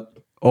 speed it up.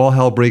 All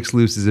hell breaks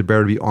loose. Is it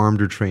better to be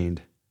armed or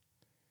trained?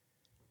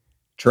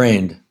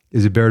 Trained.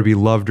 Is it better to be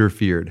loved or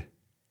feared?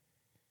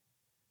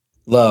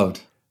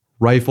 Loved.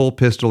 Rifle,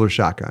 pistol, or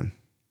shotgun?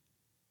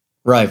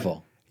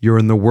 Rifle. You're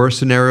in the worst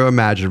scenario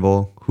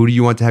imaginable. Who do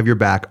you want to have your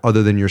back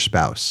other than your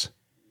spouse?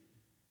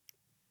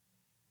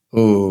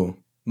 Ooh,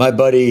 my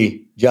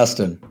buddy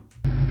Justin.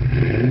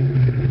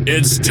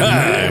 It's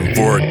time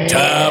for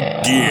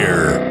Top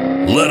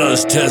Gear. Let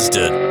us test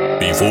it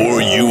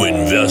before you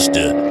invest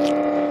it.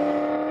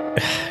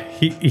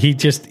 He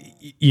just,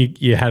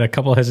 you had a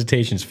couple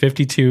hesitations.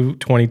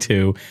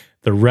 52-22.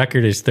 The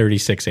record is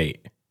 36-8.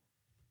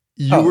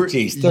 You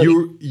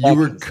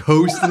were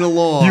coasting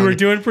along. You were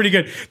doing pretty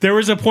good. There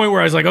was a point where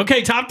I was like,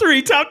 okay, top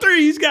three,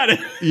 he's got it.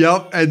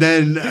 Yep, and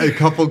then a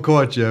couple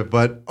caught you,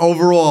 but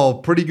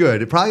overall, pretty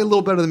good. Probably a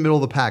little better than middle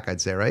of the pack,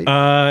 I'd say, right?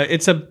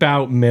 It's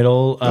about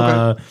middle.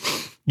 Okay.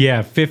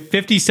 Yeah,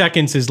 50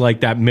 seconds is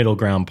like that middle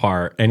ground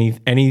part.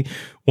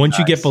 Once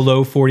you get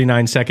below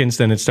 49 seconds,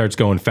 then it starts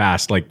going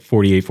fast, like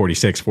 48,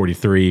 46,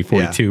 43,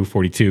 42,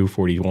 42,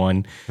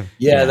 41.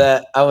 Yeah,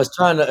 that I was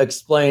trying to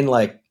explain,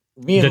 like,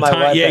 me and my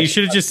wife. Yeah, you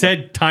should have just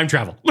said time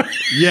travel.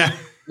 Yeah.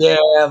 Yeah,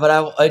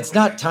 but it's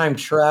not time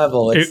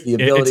travel. It's the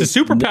ability. It's a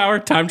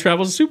superpower. Time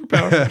travel is a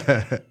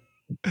superpower.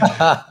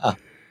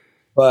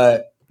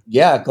 But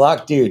yeah,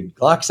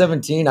 Glock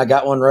 17. I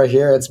got one right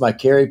here. It's my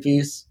carry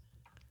piece.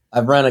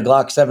 I've run a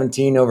Glock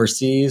 17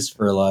 overseas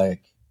for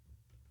like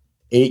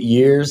 8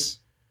 years.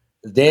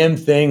 The damn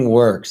thing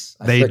works.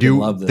 They do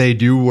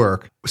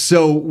work.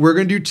 So we're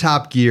going to do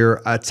Top Gear.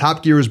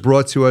 Top Gear is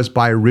brought to us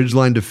by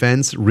Ridgeline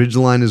Defense.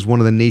 Ridgeline is one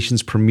of the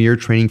nation's premier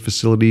training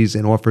facilities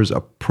and offers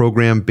a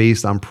program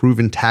based on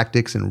proven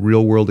tactics and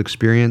real-world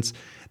experience.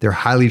 Their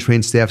highly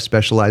trained staff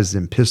specializes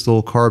in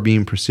pistol,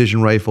 carbine,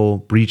 precision rifle,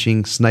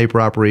 breaching,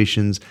 sniper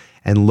operations,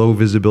 and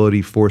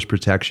low-visibility force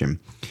protection.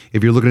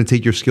 If you're looking to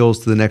take your skills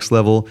to the next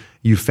level,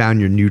 you've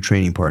found your new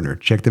training partner.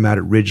 Check them out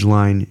at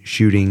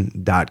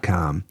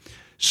ridgelineshooting.com.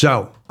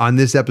 So, on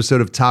this episode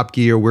of Top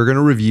Gear, we're going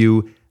to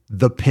review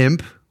the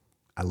Pimp,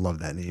 I love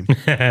that name,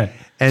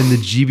 and the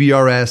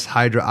GBRS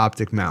Hydra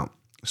Optic Mount.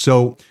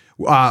 So,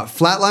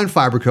 Flatline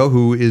Fiberco,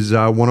 who is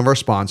one of our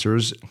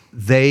sponsors,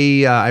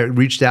 I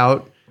reached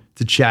out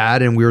to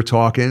Chad and we were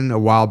talking a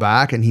while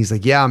back, and he's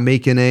like, yeah, I'm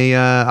making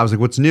I was like,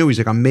 what's new? He's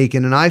like, I'm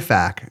making an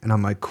IFAK. And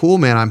I'm like, cool,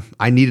 man,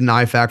 I need an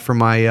IFAK for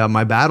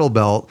my battle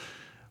belt.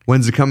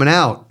 When's it coming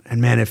out?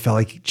 And man, it felt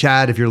like,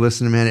 Chad, if you're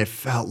listening, man, it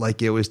felt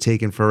like it was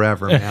taking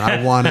forever, man.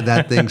 I wanted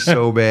that thing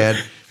so bad.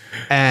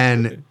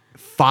 And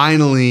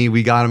finally,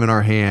 we got them in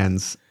our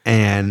hands.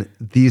 And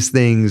these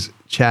things,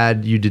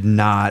 Chad, you did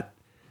not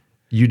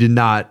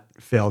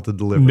fail to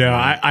deliver. No,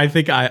 I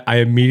think I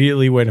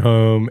immediately went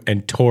home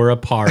and tore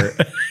apart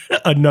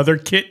another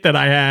kit that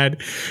I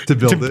had to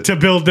build to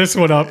build this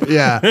one up.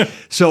 Yeah.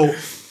 So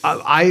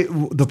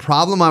the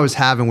problem I was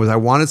having was I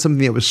wanted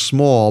something that was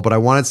small, but I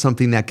wanted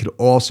something that could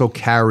also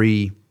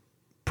carry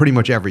pretty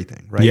much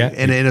everything, right? Yeah.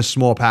 And in a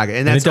small package.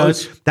 And that's it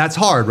does. That's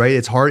hard, right?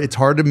 It's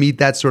hard to meet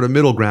that sort of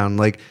middle ground.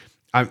 Like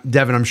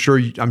Devin, I'm sure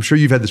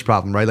you've had this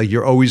problem, right? Like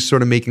you're always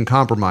sort of making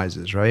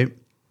compromises, right?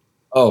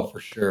 Oh, for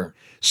sure.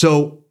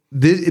 So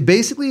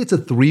basically it's a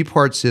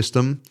 3-part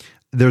system.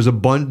 There's a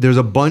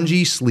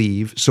bungee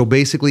sleeve. So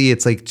basically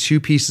it's like 2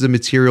 pieces of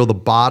material. The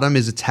bottom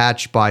is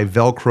attached by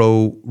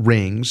Velcro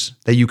rings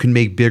that you can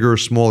make bigger or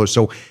smaller.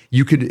 So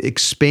you could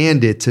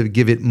expand it to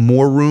give it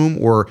more room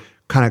or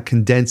kind of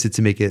condense it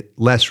to make it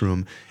less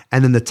room.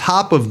 And then the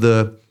top of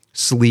the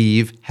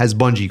sleeve has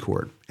bungee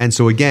cord. And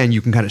so again,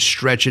 you can kind of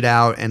stretch it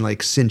out and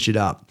like cinch it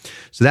up.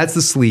 So that's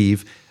the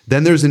sleeve.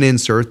 Then there's an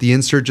insert. The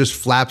insert just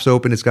flaps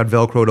open. It's got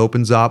Velcro. It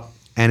opens up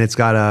and it's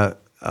got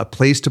a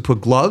place to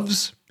put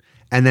gloves.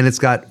 And then it's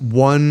got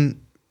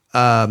one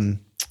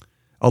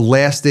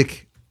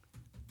elastic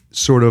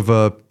sort of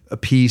a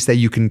piece that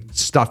you can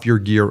stuff your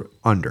gear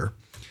under.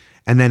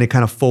 And then it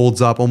kind of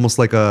folds up almost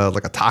like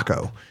a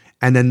taco.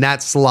 And then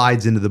that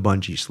slides into the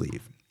bungee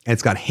sleeve. And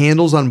it's got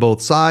handles on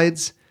both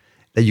sides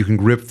that you can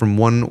grip from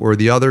one or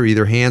the other,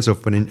 either hand. So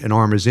if an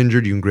arm is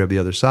injured, you can grab the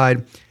other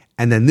side.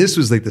 And then this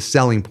was like the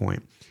selling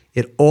point.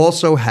 It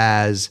also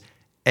has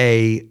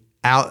an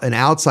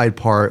outside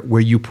part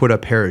where you put a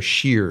pair of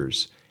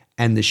shears.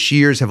 And the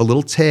shears have a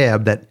little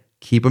tab that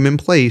keep them in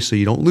place so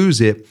you don't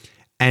lose it.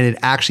 And it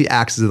actually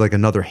acts as like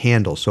another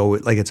handle. So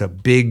it's a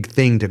big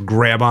thing to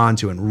grab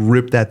onto and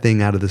rip that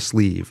thing out of the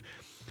sleeve.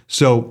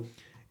 So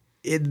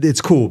it's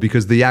cool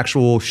because the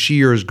actual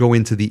shears go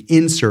into the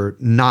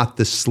insert, not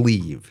the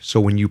sleeve. So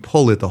when you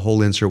pull it, the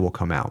whole insert will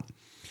come out.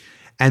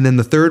 And then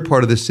the third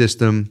part of the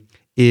system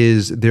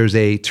is there's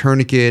a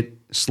tourniquet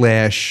 /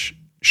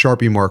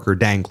 Sharpie marker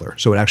dangler.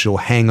 So it actually will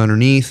hang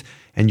underneath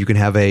and you can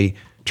have a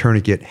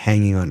tourniquet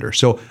hanging under.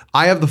 So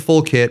I have the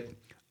full kit.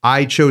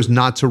 I chose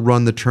not to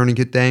run the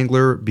tourniquet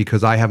dangler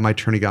because I have my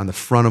tourniquet on the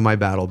front of my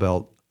battle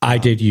belt. I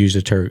did use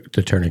the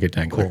tourniquet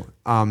dangler.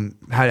 Cool.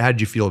 How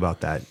did you feel about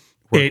that?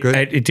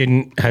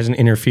 It hasn't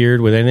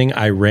interfered with anything.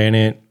 I ran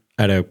it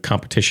at a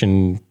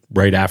competition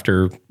right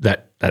after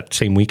that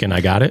same weekend I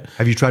got it.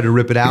 Have you tried to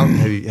rip it out?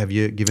 Have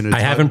you given it a try?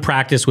 I haven't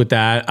practiced with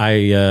that.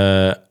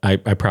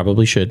 I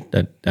probably should.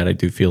 That I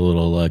do feel a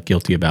little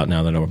guilty about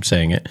now that I'm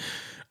saying it.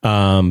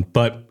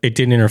 But it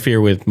didn't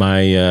interfere with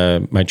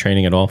my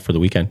training at all for the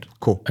weekend.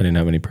 Cool. I didn't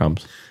have any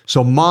problems.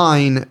 So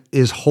mine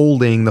is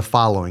holding the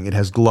following. It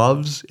has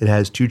gloves. It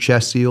has 2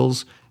 chest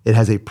seals. It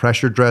has a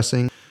pressure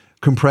dressing,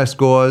 compressed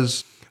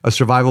gauze, a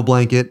survival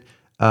blanket,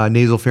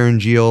 nasal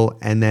pharyngeal,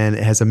 and then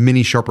it has a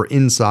mini Sharpie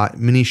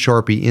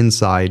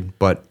inside,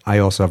 but I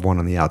also have one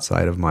on the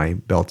outside of my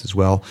belt as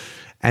well,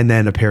 and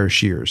then a pair of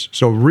shears.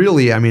 So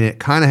really, I mean, it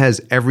kind of has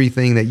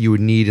everything that you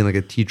would need in like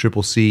a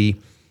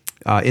TCCC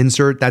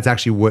insert. That's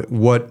actually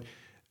what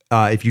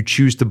if you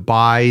choose to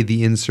buy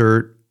the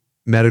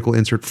medical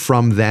insert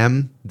from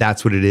them,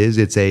 that's what it is.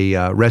 It's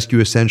a Rescue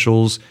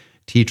Essentials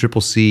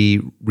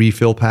TCCC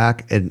refill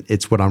pack, and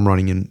it's what I'm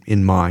running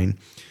in mine.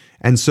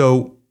 And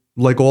so,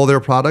 like all their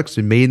products,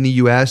 it's made in the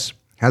US,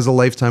 has a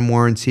lifetime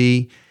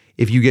warranty.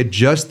 If you get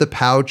just the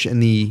pouch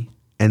and the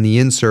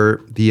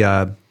insert,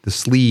 the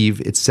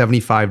sleeve, it's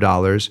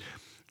 $75.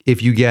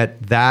 If you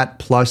get that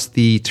plus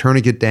the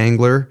tourniquet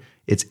dangler,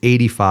 it's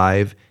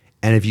 $85.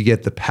 And if you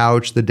get the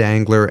pouch, the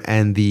dangler,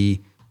 and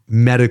the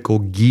medical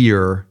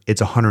gear,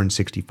 it's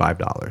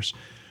 $165.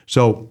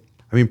 So,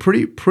 I mean,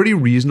 pretty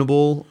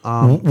reasonable.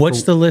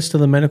 What's the list of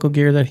the medical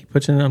gear that he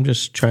puts in? I'm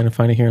just trying to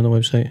find it here on the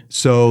website.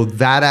 So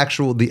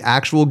the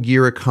actual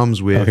gear it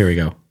comes with here we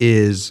go.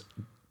 Is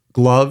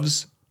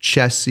gloves,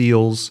 chest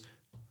seals,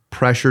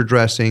 pressure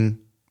dressing,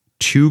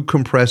 2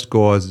 compressed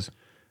gauze,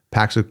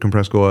 packs of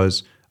compressed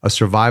gauze, a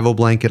survival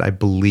blanket, I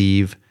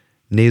believe,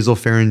 nasal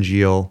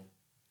pharyngeal,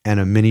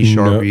 and a mini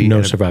Sharpie.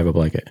 No survival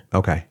blanket.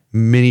 Okay.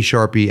 Mini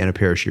Sharpie and a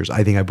pair of shears.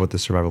 I think I bought the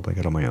survival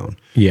blanket on my own.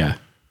 Yeah.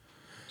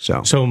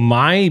 So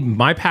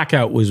my pack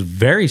out was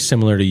very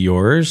similar to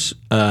yours.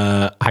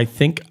 I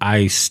think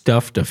I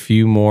stuffed a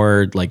few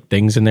more like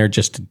things in there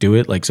just to do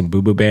it, like some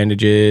boo-boo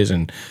bandages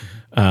and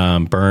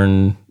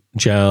burn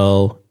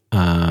gel,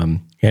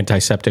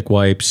 antiseptic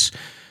wipes.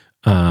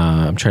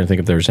 I'm trying to think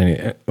if there was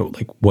any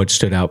like what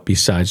stood out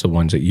besides the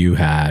ones that you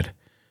had,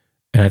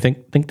 and I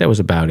think that was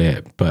about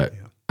it. But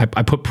I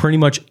put pretty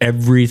much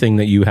everything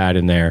that you had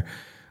in there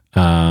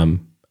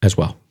as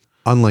well.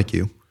 Unlike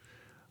you,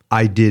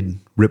 I did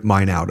rip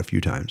mine out a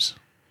few times.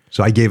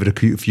 So I gave it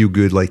a few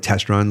good like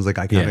test runs. Like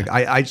I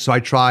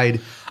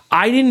tried.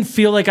 I didn't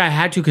feel like I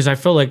had to because I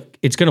felt like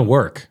it's going to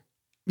work.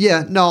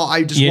 Yeah, no,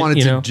 I just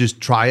wanted to just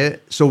try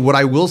it. So what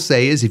I will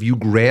say is if you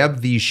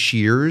grab these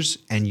shears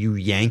and you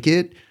yank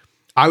it,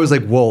 I was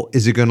like, well,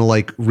 is it going to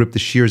like rip the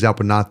shears out,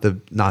 but not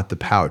the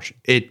pouch?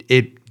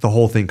 The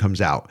whole thing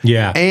comes out.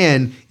 Yeah.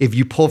 And if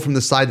you pull from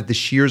the side that the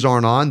shears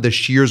aren't on, the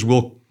shears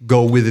will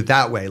go with it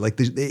that way. Like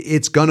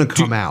it's going to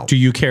come out. Do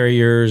you carry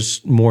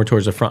yours more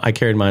towards the front? I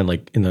carried mine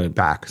like in the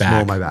back.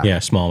 Small on my back. Yeah,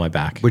 small on my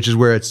back. Which is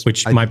where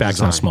my back's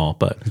not small,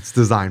 but it's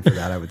designed for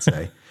that, I would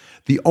say.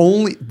 The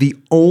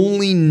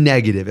only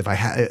negative,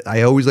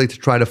 I always like to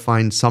try to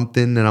find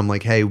something and I'm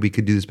like, hey, we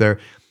could do this better.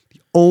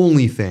 The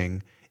only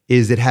thing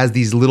is it has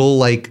these little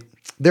like,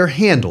 they're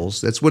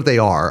handles. That's what they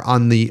are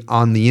on the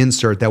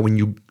insert that when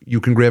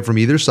you can grab from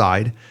either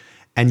side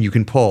and you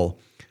can pull.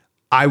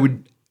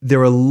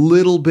 They're a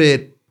little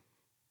bit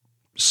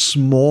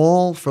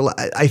small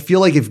I feel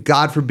like if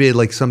God forbid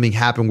like something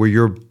happened where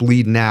you're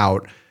bleeding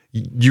out,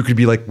 you could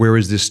be like, where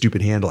is this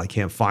stupid handle? I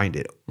can't find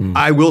it.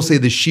 I will say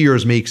the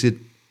shears makes it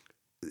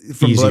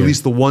from easier. At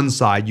least the one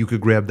side, you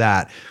could grab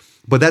that.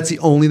 But that's the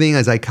only thing,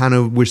 as I kind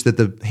of wish that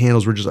the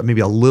handles were just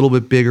maybe a little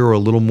bit bigger or a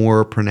little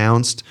more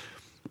pronounced.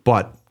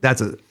 But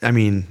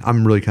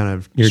I'm really kind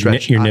of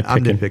stretching. You're nitpicking.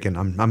 I'm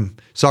nitpicking. I'm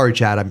sorry,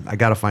 Chad. I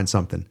got to find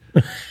something.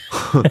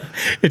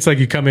 It's like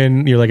you come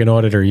in, you're like an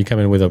auditor. You come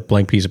in with a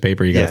blank piece of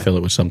paper. You got to fill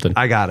it with something.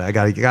 I got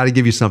to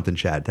give you something,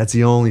 Chad. That's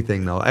the only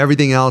thing, though.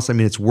 Everything else,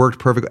 it's worked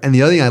perfect. And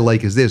the other thing I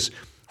like is this: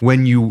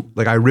 when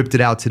I ripped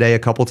it out today a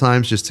couple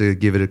times just to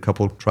give it a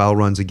couple trial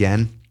runs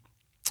again,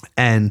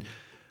 and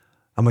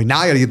I'm like, now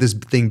I got to get this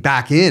thing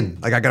back in.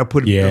 Like I got to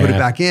put it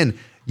back in.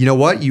 You know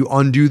what? You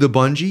undo the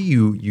bungee,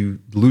 you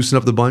loosen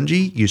up the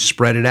bungee, you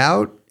spread it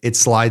out, it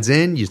slides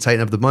in, you tighten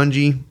up the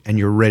bungee, and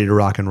you're ready to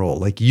rock and roll.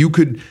 Like you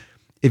could,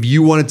 if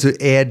you wanted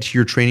to add to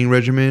your training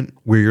regimen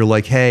where you're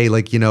like, hey,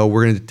 we're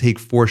going to take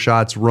 4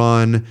 shots,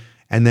 run,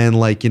 and then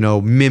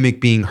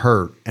mimic being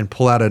hurt and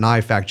pull out an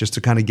IFAK just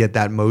to kind of get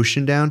that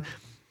motion down.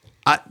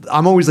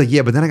 I'm always like,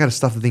 yeah, but then I got to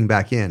stuff the thing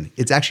back in.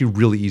 It's actually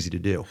really easy to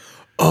do.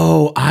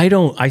 Oh,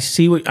 I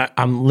see what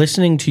I'm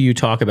listening to you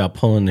talk about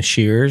pulling the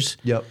shears.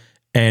 Yep.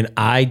 And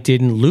I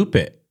didn't loop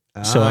it.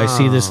 So I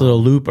see this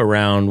little loop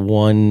around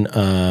one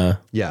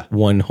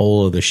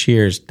hole of the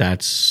shears.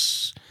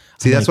 That's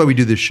why we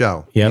do this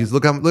show. Yeah.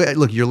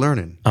 Look, you're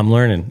learning. I'm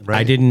learning. Right?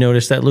 I didn't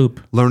notice that loop.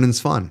 Learning's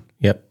fun.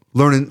 Yep.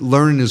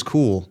 Learning is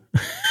cool.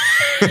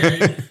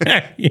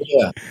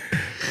 Yeah.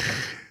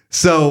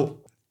 So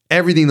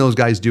everything those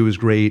guys do is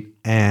great,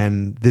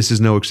 and this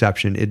is no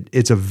exception.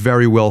 It's a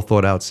very well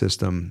thought out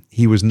system.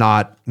 He was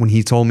not, when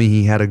he told me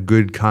he had a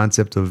good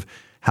concept of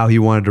how he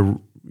wanted to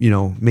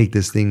make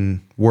this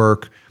thing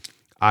work.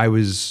 I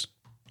was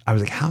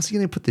like, how's he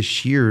going to put the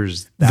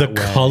shears that way?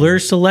 The color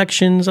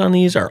selections on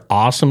these are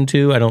awesome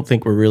too. I don't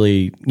think we're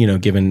really,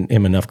 giving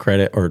him enough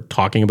credit or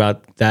talking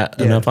about that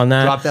enough on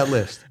that. Drop that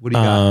list. What do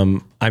you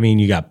got?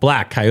 You got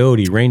Black,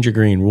 Coyote, Ranger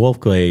Green, Wolf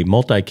Gray,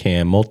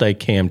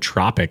 Multicam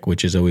Tropic,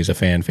 which is always a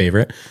fan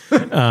favorite,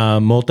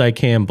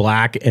 Multicam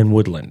Black, and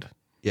Woodland.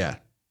 Yeah.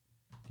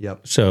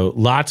 Yep. So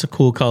lots of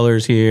cool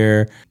colors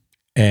here.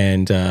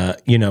 And,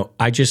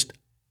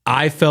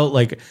 I felt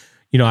like,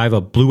 I have a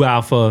Blue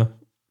Alpha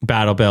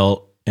battle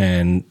belt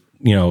and,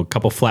 a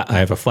couple I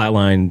have a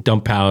flatline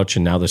dump pouch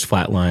and now this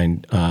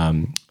flatline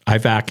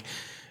IVAC,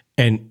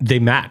 and they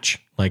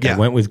match. Like I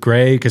went with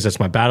gray because that's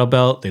my battle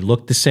belt. They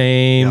look the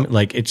same. Yep.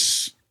 Like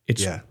it's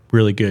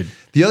really good.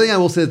 The other thing I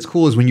will say that's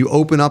cool is when you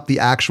open up the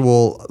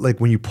actual, like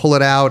when you pull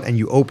it out and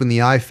you open the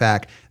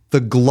IFAK,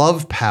 the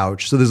glove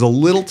pouch. So there's a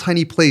little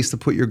tiny place to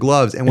put your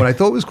gloves. And what I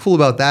thought was cool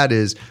about that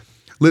is,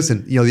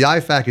 listen, the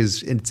IFAK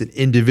it's an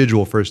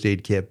individual first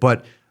aid kit,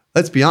 but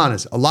let's be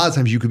honest, a lot of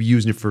times you could be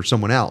using it for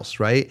someone else,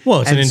 right?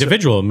 Well, it's an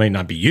individual. It may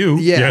not be you.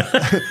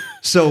 Yeah.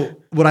 So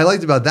what I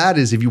liked about that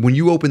is when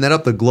you open that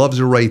up, the gloves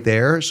are right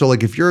there. So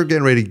like if you're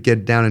getting ready to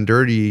get down and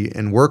dirty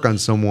and work on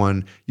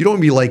someone, you don't want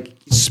to be like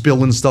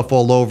spilling stuff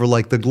all over.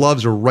 Like the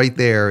gloves are right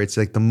there. It's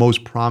like the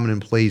most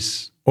prominent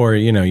place. Or,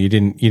 you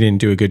didn't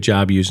do a good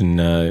job using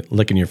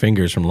licking your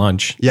fingers from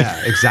lunch. Yeah,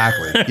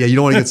 exactly. Yeah, you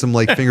don't want to get some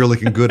like finger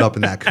licking good up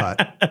in that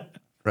cut.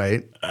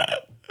 Right?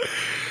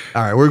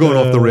 All right, we're going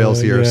off the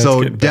rails here.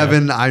 So,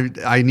 Devin,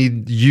 I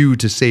need you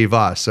to save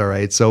us. All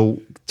right.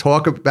 So,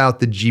 talk about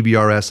the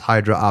GBRS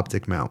Hydra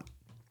optic mount.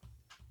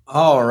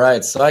 All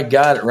right. So, I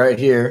got it right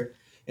here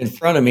in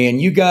front of me, and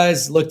you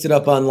guys looked it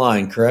up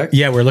online, correct?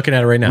 Yeah, we're looking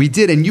at it right now. We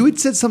did. And you had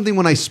said something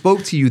when I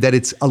spoke to you that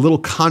it's a little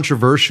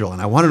controversial.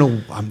 And I want to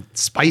know, I'm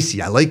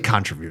spicy. I like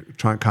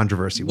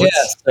controversy.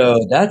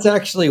 So that's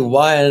actually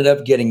why I ended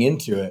up getting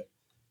into it.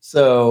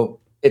 So,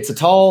 it's a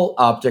tall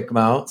optic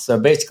mount. So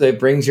basically it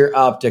brings your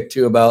optic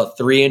to about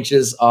 3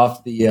 inches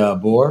off the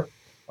bore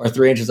or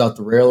 3 inches off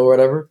the rail or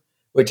whatever,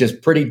 which is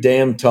pretty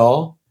damn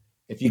tall.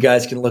 If you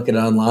guys can look at it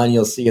online,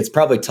 you'll see it's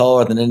probably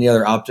taller than any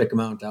other optic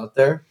mount out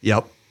there.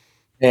 Yep.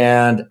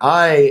 And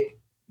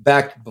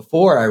back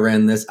before I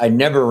ran this, I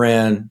never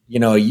ran,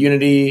 a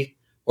Unity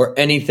or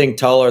anything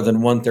taller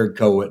than 1/3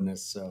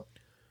 co-witness. So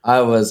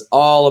I was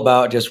all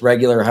about just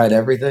regular height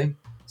everything.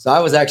 So I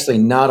was actually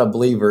not a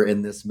believer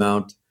in this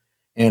mount.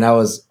 And I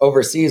was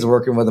overseas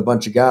working with a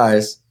bunch of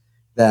guys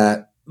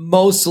that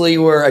mostly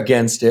were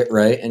against it,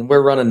 right? And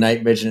we're running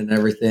night vision and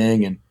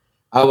everything. And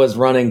I was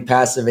running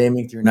passive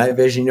aiming through night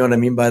vision. You know what I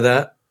mean by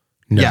that?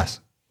 No, Yes.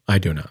 I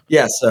do not.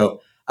 Yeah.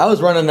 So I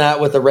was running that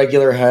with a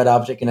regular head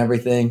object and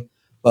everything.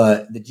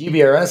 But the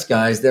GBRS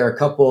guys, they're a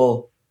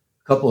couple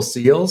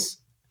SEALs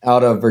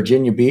out of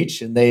Virginia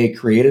Beach, and they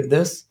created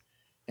this.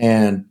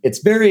 And it's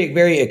very,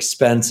 very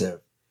expensive.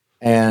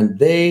 And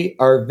they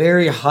are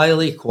very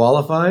highly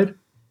qualified,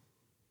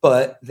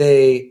 but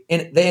they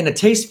in a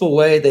tasteful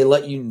way, they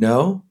let you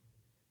know,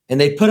 and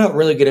they put out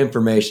really good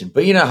information.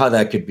 But you know how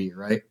that could be,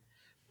 right?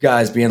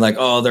 Guys being like,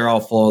 oh, they're all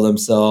full of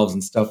themselves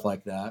and stuff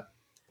like that.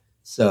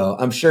 So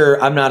I'm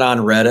sure I'm not on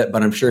Reddit,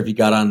 but I'm sure if you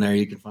got on there,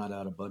 you can find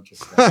out a bunch of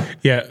stuff.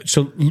 Yeah.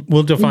 So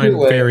we'll define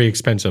very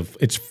expensive.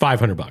 It's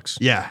 $500.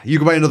 Yeah, you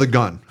can buy another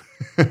gun.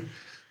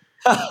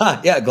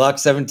 Yeah, Glock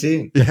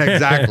 17. Yeah,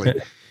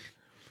 exactly.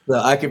 So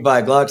I could buy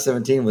a Glock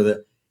 17 with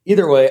it.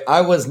 Either way,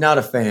 I was not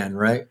a fan,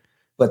 right?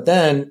 But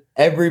then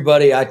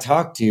everybody I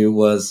talked to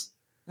was,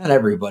 not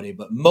everybody,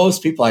 but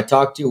most people I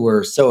talked to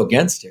were so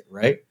against it,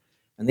 right?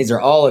 And these are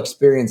all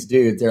experienced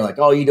dudes. They're like,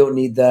 oh, you don't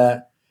need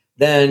that.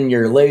 Then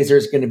your laser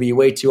is going to be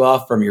way too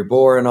off from your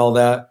bore and all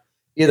that.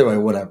 Either way,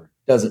 whatever.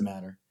 Doesn't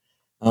matter.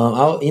 I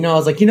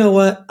was like, you know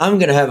what? I'm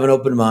going to have an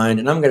open mind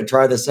and I'm going to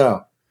try this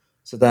out.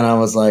 So then I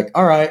was like,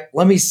 all right,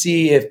 let me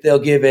see if they'll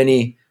give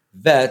any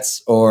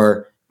vets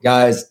or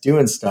guys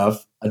doing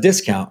stuff a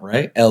discount,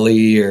 right?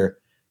 LE or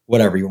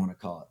whatever you want to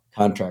call it,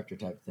 contractor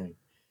type thing.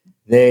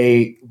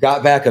 They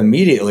got back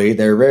immediately.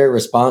 They're very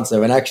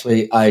responsive. And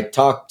actually, I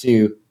talked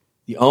to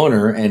the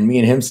owner, and me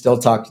and him still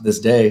talk to this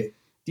day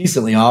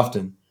decently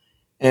often.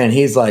 And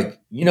he's like,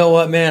 you know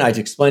what, man? I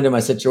explained to him my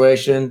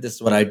situation. This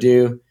is what I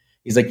do.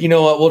 He's like, you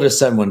know what? We'll just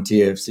send one to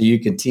you so you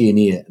can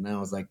T&E it. And I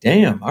was like,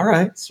 damn, all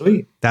right,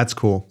 sweet. That's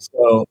cool.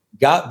 So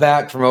got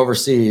back from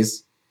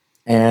overseas,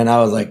 and I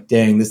was like,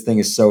 dang, this thing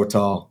is so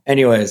tall.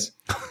 Anyways,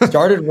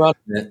 started running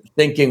it,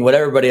 thinking what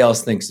everybody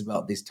else thinks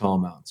about these tall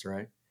mounts,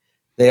 right?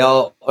 They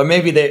all, or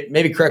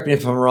maybe correct me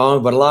if I'm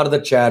wrong, but a lot of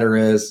the chatter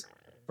is,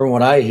 from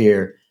what I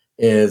hear,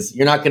 is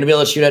you're not going to be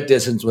able to shoot at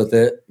distance with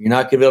it. You're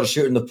not going to be able to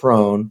shoot in the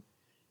prone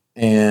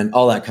and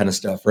all that kind of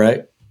stuff,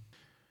 right?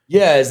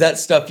 Yeah, is that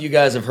stuff you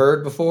guys have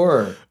heard before?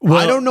 Or? Well,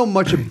 I don't know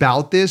much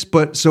about this,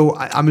 but so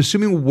I'm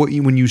assuming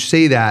when you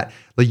say that,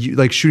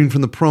 like shooting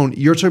from the prone,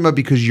 you're talking about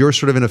because you're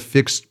sort of in a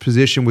fixed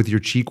position with your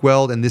cheek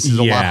weld, and this is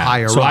a lot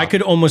higher. So up. I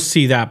could almost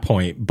see that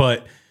point,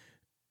 but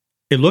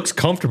it looks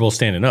comfortable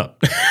standing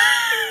up.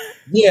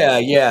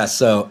 Yeah.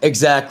 So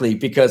exactly,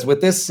 because with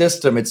this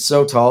system, it's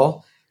so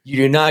tall, you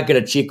do not get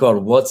a cheek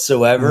weld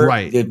whatsoever.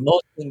 Right. The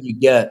most thing you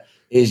get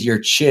is your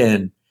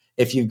chin.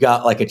 If you've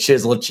got like a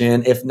chiseled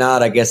chin, if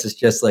not, I guess it's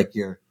just like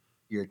your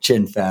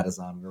chin fat is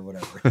on or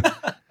whatever.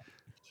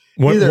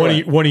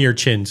 one of your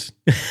chins.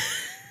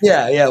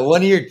 Yeah.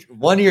 One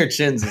of your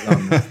chins is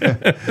on this.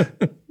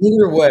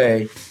 Either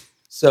way.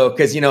 So,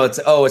 cause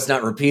it's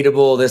not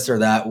repeatable, this or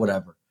that,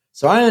 whatever.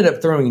 So I ended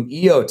up throwing an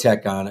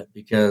EOTech on it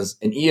because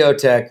an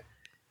EOTech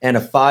and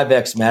a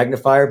 5X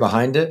magnifier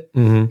behind it.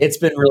 Mm-hmm. It's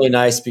been really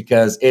nice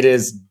because it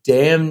is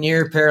damn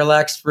near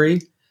parallax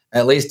free.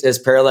 At least as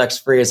parallax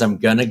free as I'm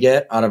going to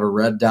get out of a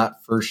red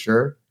dot for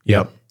sure.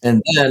 Yep.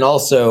 And then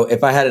also,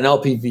 if I had an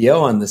LPVO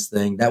on this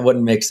thing, that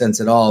wouldn't make sense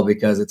at all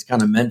because it's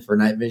kind of meant for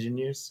night vision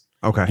use.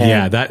 Okay. And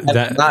yeah. That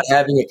not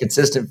having a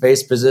consistent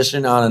face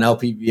position on an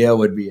LPVO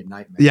would be a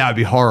nightmare. Yeah, it'd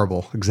be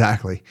horrible.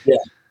 Exactly. Yeah.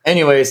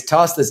 Anyways,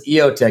 toss this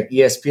EOTech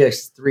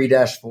ESPX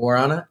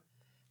 3-4 on it.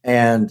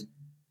 And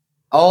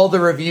all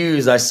the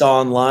reviews I saw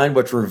online,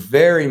 which were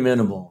very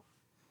minimal,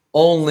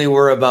 only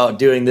were about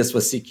doing this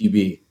with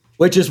CQB.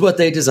 Which is what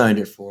they designed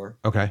it for.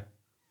 Okay.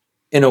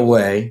 In a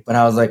way. But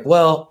I was like,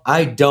 well,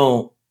 we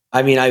do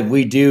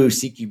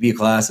CQB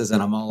classes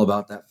and I'm all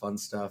about that fun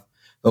stuff.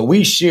 But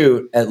we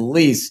shoot at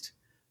least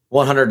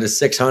 100 to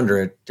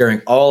 600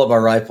 during all of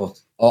our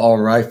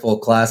rifle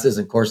classes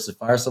and courses of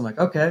fire. So I'm like,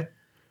 okay,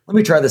 let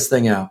me try this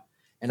thing out.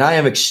 And I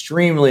am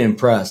extremely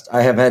impressed.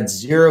 I have had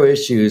zero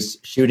issues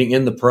shooting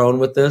in the prone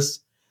with this.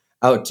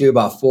 Out to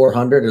about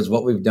 400 is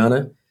what we've done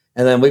it.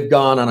 And then we've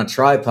gone on a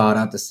tripod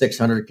out to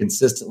 600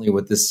 consistently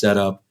with this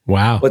setup.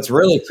 Wow. What's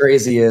really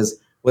crazy is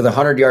with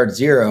 100-yard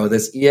zero,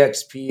 this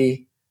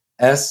EXP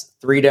S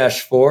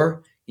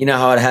 3-4, you know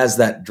how it has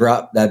that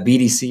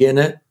BDC in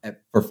it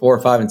for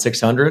 4, 5, and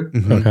 600?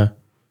 Mm-hmm. Okay.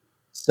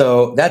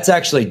 So that's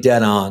actually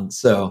dead on.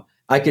 So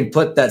I can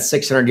put that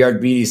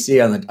 600-yard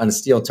BDC on a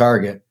steel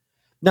target,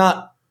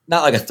 not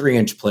like a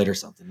 3-inch plate or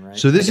something, right?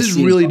 So this is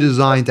really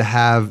designed to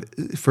have,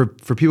 for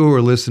people who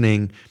are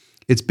listening,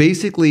 it's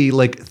basically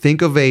like,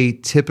 think of a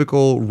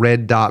typical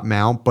red dot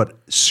mount,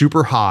 but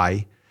super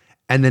high.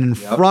 And then in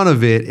front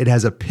of it, it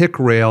has a pick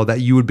rail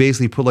that you would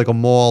basically put like a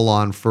maul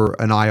on for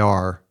an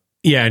IR.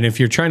 Yeah. And if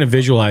you're trying to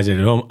visualize it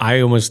at home, I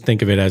almost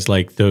think of it as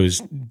like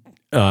those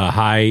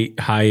high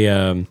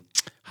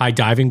high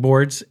diving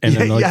boards, and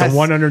then like the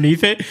one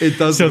underneath it. It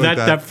does. So look like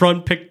that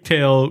front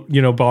pigtail,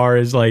 bar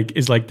is like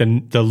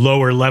the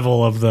lower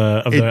level of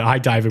the high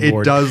diving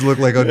board. It does look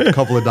like a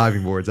couple of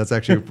diving boards. That's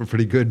actually a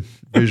pretty good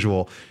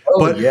visual.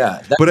 But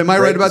am I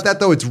right about that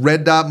though? It's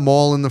red dot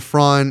mall in the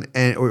front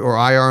or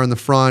IR in the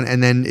front,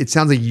 and then it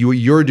sounds like what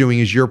you're doing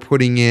is you're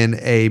putting in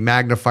a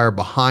magnifier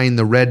behind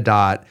the red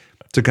dot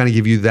to kind of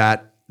give you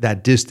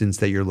that distance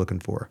that you're looking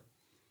for.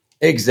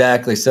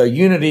 Exactly. So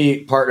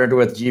Unity partnered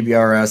with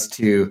GBRS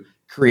to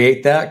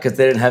create that because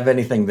they didn't have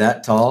anything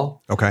that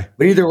tall. Okay.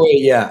 But either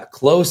way,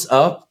 close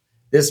up,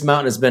 this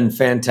mountain has been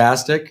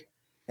fantastic,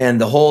 and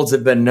the holds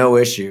have been no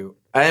issue.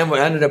 I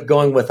ended up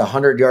going with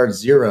 100-yard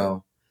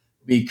zero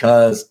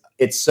because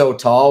it's so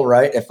tall,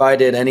 right? If I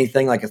did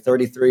anything like a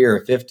 33 or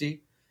a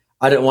 50,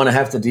 I didn't want to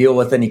have to deal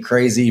with any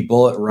crazy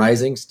bullet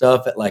rising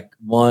stuff at like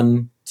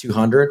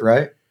 200,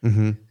 right?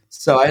 Mm-hmm.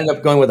 So I ended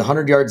up going with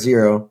 100-yard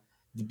zero.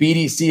 The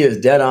BDC is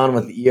dead on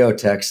with the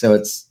EOTech,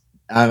 so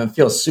I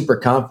feel super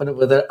confident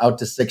with it out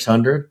to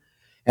 600.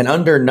 And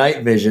under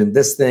night vision,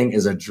 this thing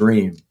is a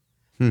dream.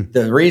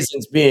 The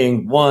reasons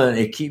being, one,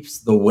 it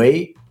keeps the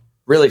weight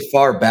really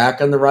far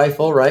back on the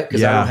rifle, right?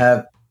 Because I don't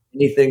have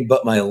anything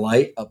but my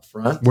light up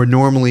front. Where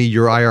normally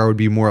your IR would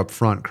be more up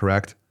front,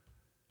 correct?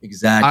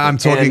 Exactly. By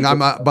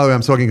the way,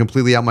 I'm talking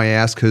completely out my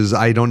ass because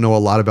I don't know a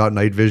lot about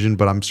night vision,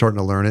 but I'm starting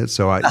to learn it.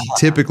 So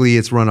typically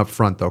it's run up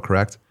front though,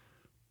 correct?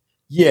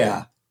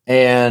 Yeah.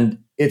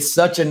 And it's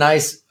such a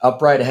nice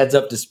upright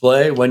heads-up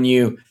display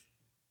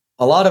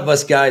a lot of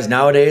us guys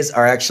nowadays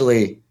are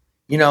actually,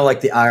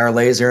 like the IR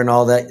laser and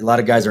all that. A lot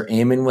of guys are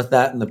aiming with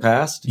that in the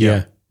past.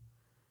 Yeah.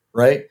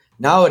 Right?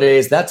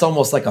 Nowadays, that's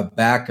almost like a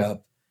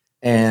backup.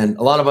 And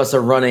a lot of us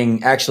are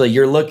running, actually,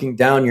 you're looking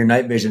down your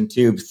night vision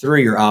tube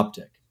through your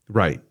optic.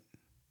 Right.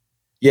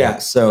 Yeah.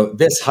 So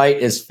this height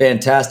is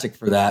fantastic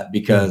for that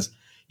because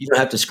you don't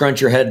have to scrunch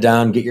your head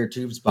down, get your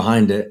tubes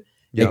behind it.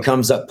 Yep. It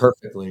comes up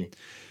perfectly.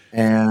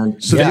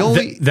 And so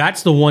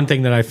that's the one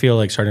thing that I feel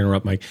like, sorry to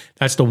interrupt, Mike.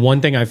 That's the one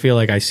thing I feel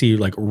like I see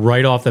like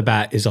right off the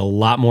bat is a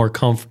lot more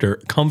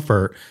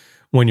comfort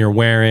when you're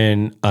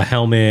wearing a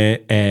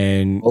helmet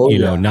and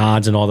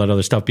nods and all that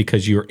other stuff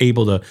because you're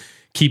able to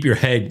keep your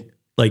head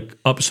like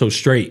up so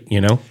straight,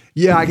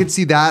 Yeah, I can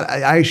see that.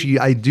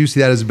 I do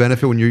see that as a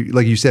benefit when you're,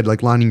 like you said,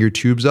 like lining your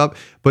tubes up.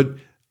 But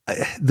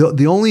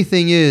the only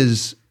thing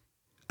is,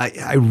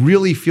 I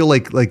really feel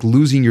like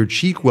losing your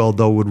cheek weld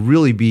though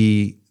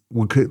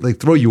could like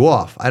throw you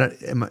off.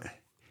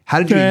 How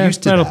did you get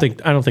used to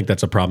that? I don't think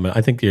that's a problem.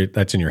 I think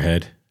that's in your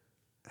head.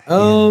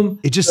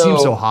 It just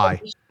seems so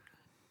high.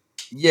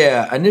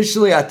 Yeah,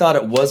 initially I thought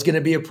it was going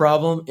to be a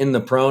problem in the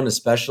prone,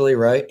 especially,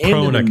 right? And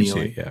prone, in the I can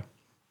kneeling. see it.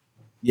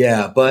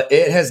 Yeah, but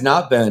it has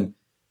not been.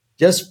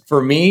 Just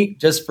for me,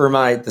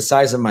 the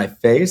size of my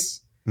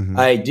face,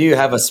 I do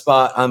have a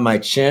spot on my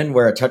chin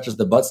where it touches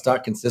the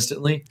buttstock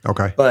consistently.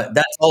 Okay, but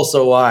that's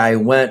also why I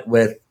went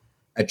with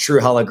a true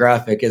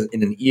holographic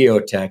in an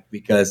EOTech,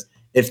 because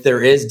if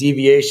there is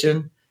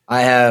deviation,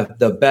 I have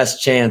the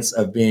best chance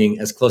of being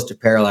as close to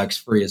parallax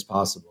free as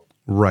possible.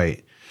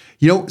 Right.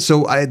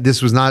 So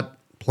this was not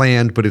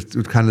planned, but it's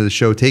kind of the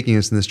show taking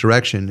us in this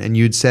direction. And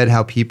you'd said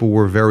how people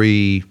were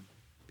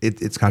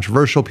it's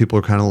controversial. People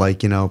are kind of like,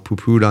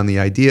 poo-pooed on the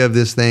idea of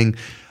this thing.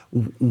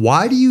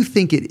 Why do you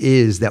think it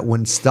is that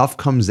when stuff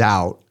comes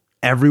out,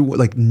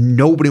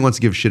 nobody wants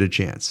to give shit a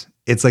chance?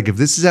 It's like, if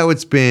this is how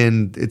it's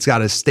been, it's got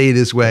to stay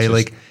this way.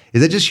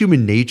 Is that just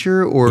human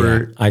nature, or?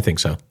 Yeah, I think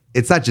so.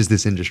 It's not just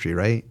this industry,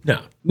 right?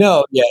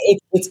 No. Yeah.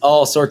 It's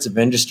all sorts of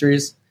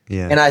industries.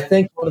 Yeah. And I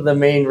think one of the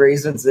main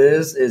reasons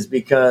is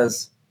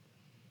because,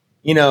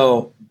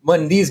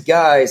 when these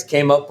guys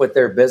came up with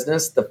their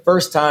business, the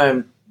first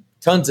time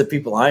tons of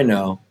people I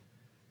know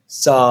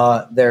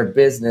saw their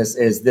business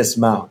is this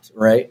mount,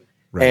 right?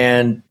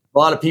 And a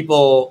lot of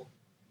people,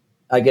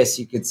 I guess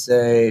you could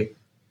say,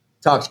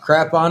 talked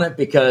crap on it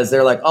because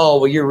they're like, oh,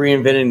 well, you're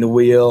reinventing the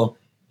wheel.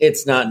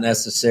 It's not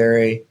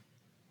necessary.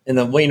 And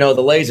then,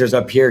 the laser's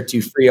up here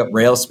to free up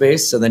rail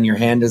space, so then your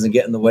hand doesn't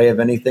get in the way of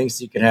anything,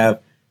 so you can have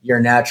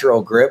your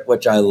natural grip,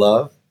 which I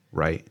love.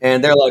 Right.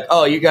 And they're like,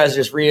 oh, you guys are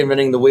just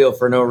reinventing the wheel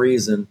for no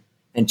reason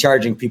and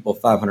charging people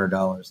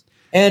 $500.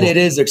 And it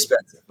is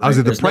expensive. Right? I was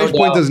like, the price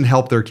point doesn't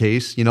help their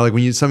case.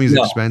 When something's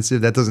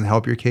expensive, that doesn't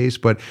help your case.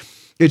 But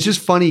it's just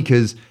funny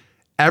because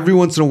every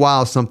once in a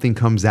while something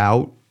comes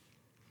out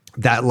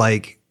that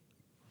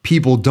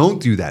people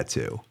don't do that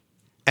to.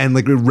 And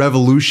it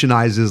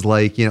revolutionizes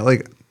like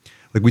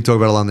we talk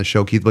about a lot on the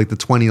show, Keith, like the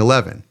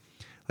 2011.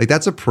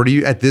 That's a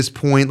pretty, at this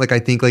point, I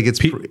think it's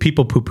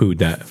people poo-pooed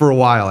that for a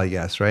while, I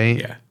guess, right?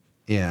 Yeah.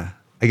 Yeah.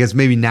 I guess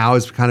maybe now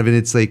it's kind of in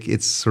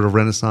its sort of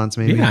renaissance,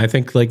 maybe. Yeah, I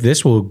think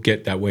this will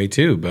get that way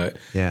too. But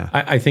yeah,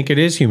 I think it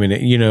is human.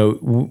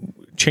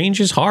 Change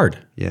is hard.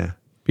 Yeah.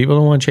 People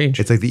don't want change.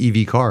 It's like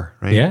the EV car,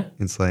 right? Yeah.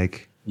 It's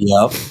like.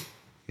 Yep.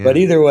 Yeah. But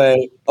either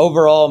way,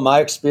 overall, my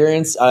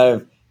experience,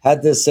 I've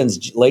had this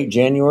since late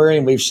January,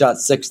 and we've shot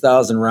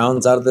 6,000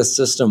 rounds out of this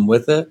system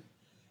with it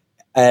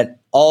at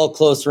all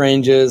close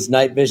ranges,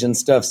 night vision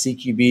stuff,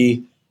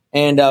 CQB,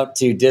 and out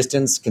to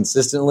distance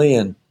consistently.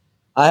 And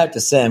I have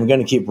to say, I'm going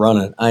to keep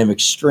running. I am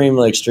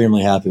extremely,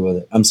 extremely happy with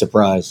it. I'm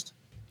surprised.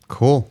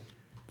 Cool.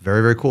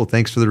 Very, very cool.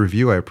 Thanks for the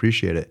review. I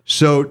appreciate it.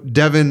 So,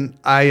 Devin,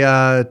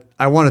 I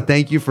want to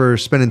thank you for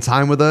spending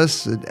time with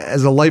us.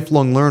 As a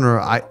lifelong learner,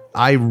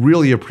 I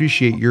really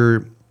appreciate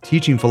your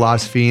teaching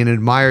philosophy and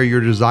admire your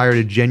desire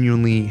to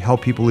genuinely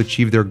help people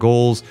achieve their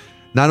goals,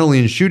 not only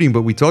in shooting,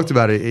 but we talked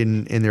about it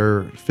in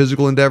their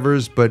physical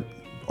endeavors, but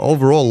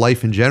overall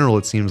life in general.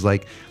 It seems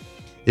like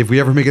if we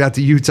ever make it out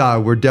to Utah,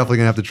 we're definitely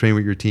gonna have to train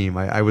with your team.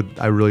 I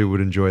really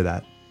would enjoy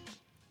that.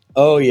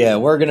 Oh yeah,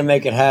 we're gonna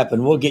make it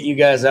happen. We'll get you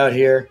guys out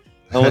here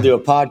and we'll do a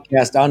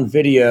podcast on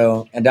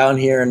video and down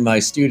here in my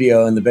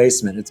studio in the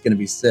basement. It's gonna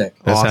be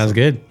sick. That sounds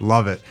good.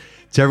 Love it.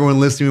 To everyone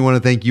listening, we want to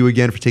thank you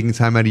again for taking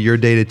time out of your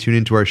day to tune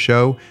into our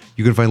show.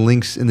 You can find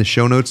links in the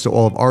show notes to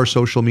all of our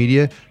social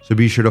media, so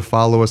be sure to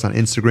follow us on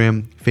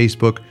Instagram,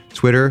 Facebook,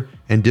 Twitter,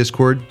 and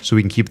Discord so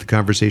we can keep the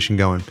conversation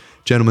going.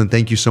 Gentlemen,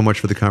 thank you so much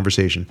for the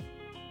conversation.